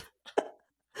 yes.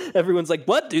 Everyone's like,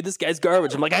 "What, dude? This guy's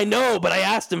garbage." I'm like, "I know, but I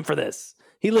asked him for this.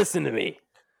 He listened to me."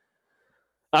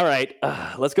 All right,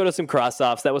 let's go to some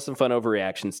cross-offs. That was some fun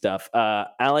overreaction stuff.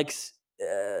 Alex,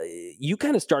 you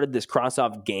kind of started this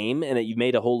cross-off game, and you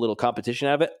made a whole little competition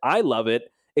out of it. I love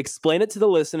it. Explain it to the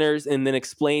listeners, and then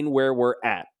explain where we're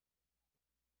at.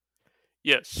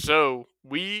 Yes, so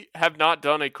we have not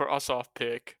done a cross-off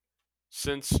pick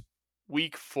since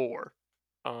week 4.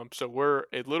 So we're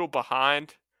a little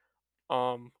behind.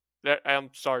 I'm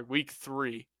sorry, week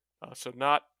 3. So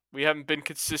we haven't been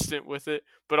consistent with it,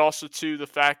 but also too the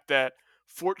fact that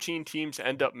 14 teams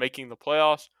end up making the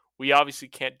playoffs. We obviously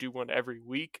can't do one every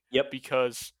week. Yep.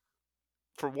 Because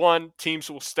for one, teams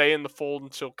will stay in the fold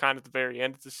until kind of the very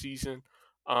end of the season.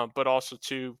 But also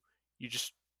too, you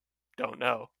just don't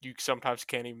know. You sometimes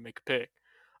can't even make a pick.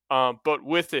 But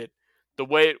with it, the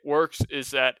way it works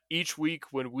is that each week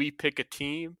when we pick a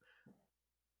team,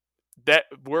 that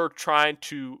we're trying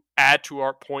to add to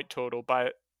our point total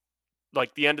by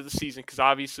like the end of the season, because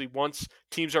obviously once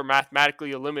teams are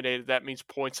mathematically eliminated, that means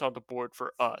points on the board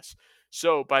for us.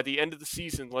 So by the end of the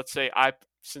season, let's say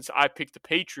since I picked the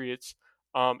Patriots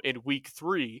in week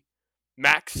 3,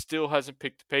 Max still hasn't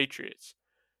picked the Patriots.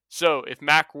 So if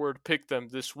Mac were to pick them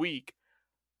this week,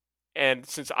 and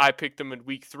since I picked them in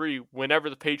week 3, whenever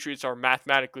the Patriots are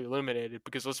mathematically eliminated,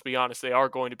 because let's be honest, they are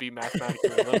going to be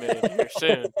mathematically eliminated here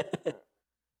soon,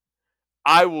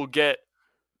 I will get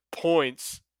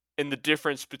points in the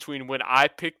difference between when I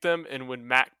picked them and when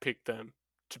Mac picked them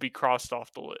to be crossed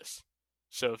off the list.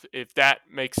 So if that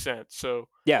makes sense. So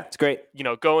yeah, it's great.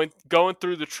 Going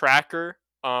through the tracker,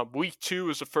 week 2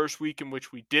 was the first week in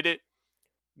which we did it.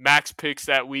 Mac's picks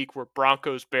that week were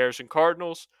Broncos, Bears, and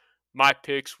Cardinals. My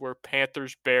picks were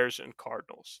Panthers, Bears, and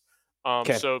Cardinals.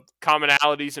 So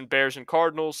commonalities in Bears and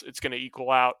Cardinals, it's going to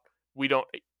equal out.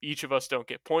 Each of us don't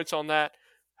get points on that.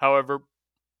 However,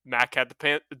 Mac had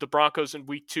the Broncos in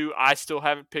week 2. I still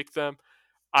haven't picked them.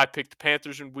 I picked the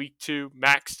Panthers in week 2.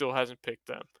 Mac still hasn't picked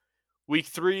them. Week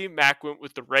 3, Mac went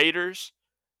with the Raiders.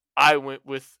 I went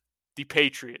with the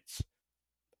Patriots.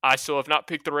 I still have not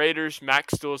picked the Raiders.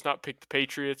 Mac still has not picked the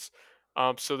Patriots.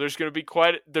 So there's going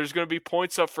to be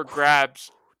points up for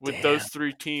grabs with those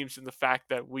 3 teams, and the fact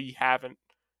that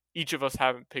each of us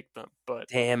haven't picked them. But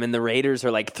damn, and the Raiders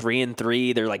are like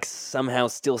 3-3. They're like somehow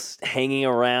still hanging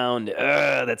around.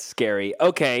 Ugh, that's scary.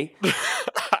 Okay.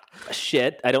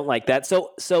 Shit, I don't like that.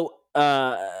 So,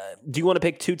 do you want to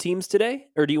pick 2 teams today,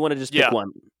 or do you want to just pick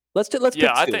one? Let's pick 2.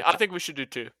 I think we should do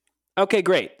 2. Okay,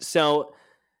 great. So,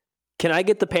 can I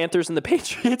get the Panthers and the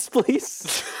Patriots,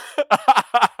 please?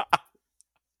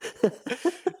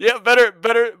 Yeah,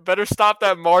 better stop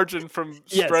that margin from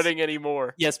spreading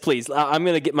anymore. Yes, please. I'm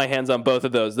going to get my hands on both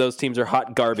of those. Those teams are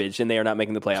hot garbage, and they are not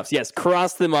making the playoffs. Yes,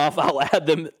 cross them off. I'll add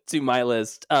them to my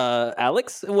list.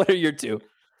 Alex, what are your 2?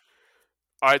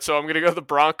 All right, so I'm going to go the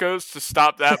Broncos to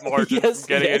stop that margin from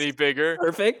getting any bigger.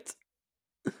 Perfect.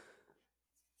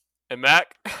 And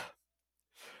Mac,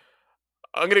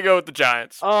 I'm going to go with the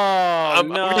Giants. Oh, I'm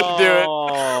going to do it.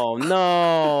 Oh,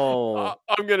 no.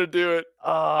 I'm going to do it. Oh.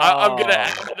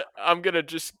 I'm going to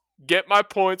just get my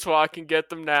points while I can get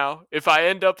them now. If I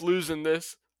end up losing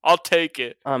this, I'll take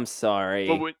it. I'm sorry.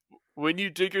 But when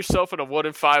you dig yourself in a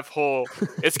 1-5 hole,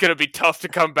 it's going to be tough to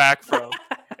come back from.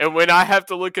 And when I have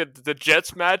to look at the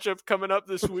Jets matchup coming up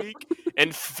this week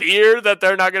and fear that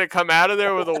they're not going to come out of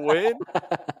there with a win,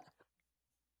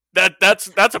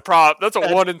 that's a problem. That's a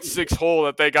 1-6 hole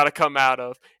that they got to come out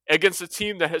of against a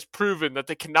team that has proven that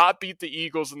they cannot beat the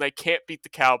Eagles and they can't beat the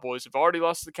Cowboys. They've already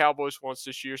lost to the Cowboys once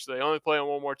this year, so they only play them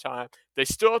one more time. They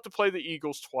still have to play the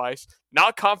Eagles twice.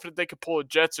 Not confident they could pull the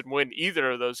Jets and win either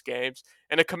of those games.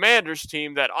 And a Commanders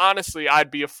team that honestly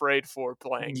I'd be afraid for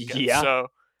playing against. Yeah. So,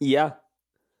 yeah.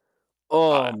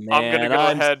 Oh, man. I'm going to go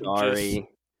ahead sorry. and just...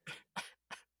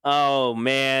 Oh,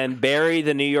 man. Bury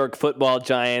the New York Football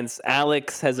Giants.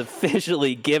 Alex has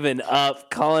officially given up,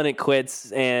 calling it quits.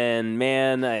 And,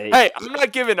 man, hey, I'm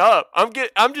not giving up.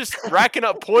 I'm just racking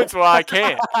up points while I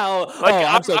can.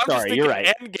 I'm so sorry. You're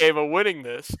right. End game of winning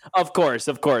this. Of course.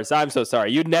 I'm so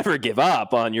sorry. You'd never give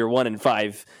up on your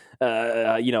 1-5,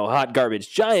 hot garbage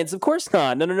Giants. Of course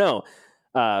not. No.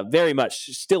 Very much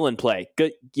still in play.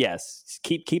 Good. Yes.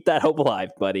 Keep that hope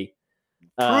alive, buddy.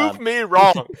 Prove me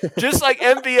wrong. Just like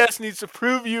MVS needs to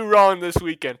prove you wrong this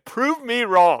weekend. Prove me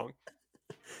wrong.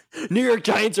 New York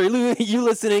Giants, are you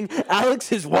listening?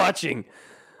 Alex is watching.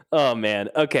 Oh, man.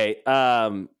 Okay.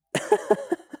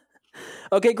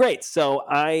 Okay, great. So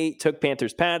I took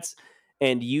Panthers Pats,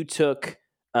 and you took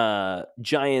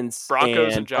Giants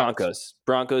Broncos and Broncos.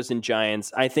 Broncos and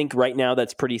Giants. I think right now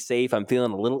that's pretty safe. I'm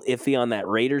feeling a little iffy on that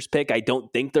Raiders pick. I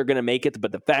don't think they're going to make it,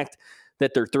 but the fact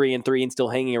that they're 3-3 and still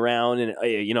hanging around, and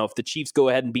if the Chiefs go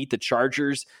ahead and beat the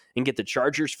Chargers and get the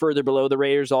Chargers further below the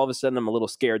Raiders, all of a sudden I'm a little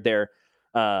scared there.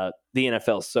 The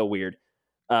NFL is so weird.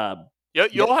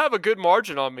 You'll have a good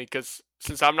margin on me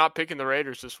since I'm not picking the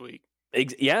Raiders this week.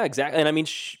 Yeah, exactly. And I mean,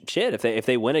 shit, if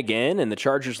they win again and the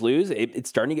Chargers lose, it's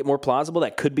starting to get more plausible.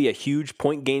 That could be a huge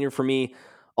point gainer for me.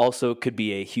 Also could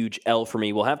be a huge L for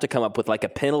me. We'll have to come up with like a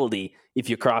penalty if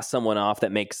you cross someone off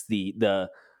that makes the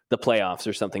playoffs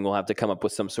or something. We'll have to come up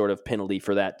with some sort of penalty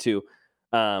for that too.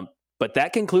 But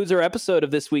that concludes our episode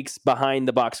of this week's Behind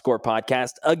the Box Score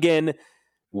podcast. Again,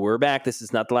 we're back. This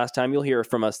is not the last time you'll hear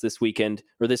from us this week.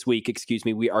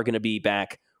 We are going to be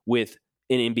back with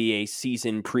an NBA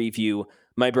season preview.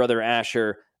 My brother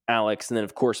Asher, Alex, and then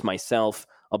of course myself.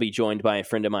 I'll be joined by a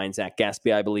friend of mine, Zach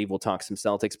Gaspy. I believe we'll talk some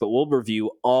Celtics, but we'll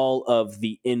review all of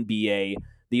the NBA,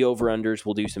 the over-unders.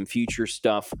 We'll do some future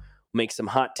stuff, make some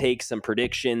hot takes, some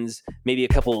predictions, maybe a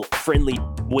couple friendly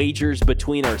wagers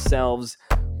between ourselves.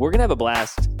 We're going to have a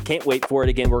blast. Can't wait for it.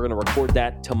 Again, we're going to record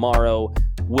that tomorrow,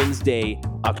 Wednesday,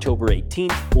 October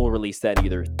 18th. We'll release that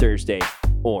either Thursday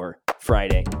or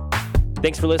Friday.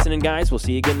 Thanks for listening, guys. We'll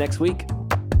see you again next week.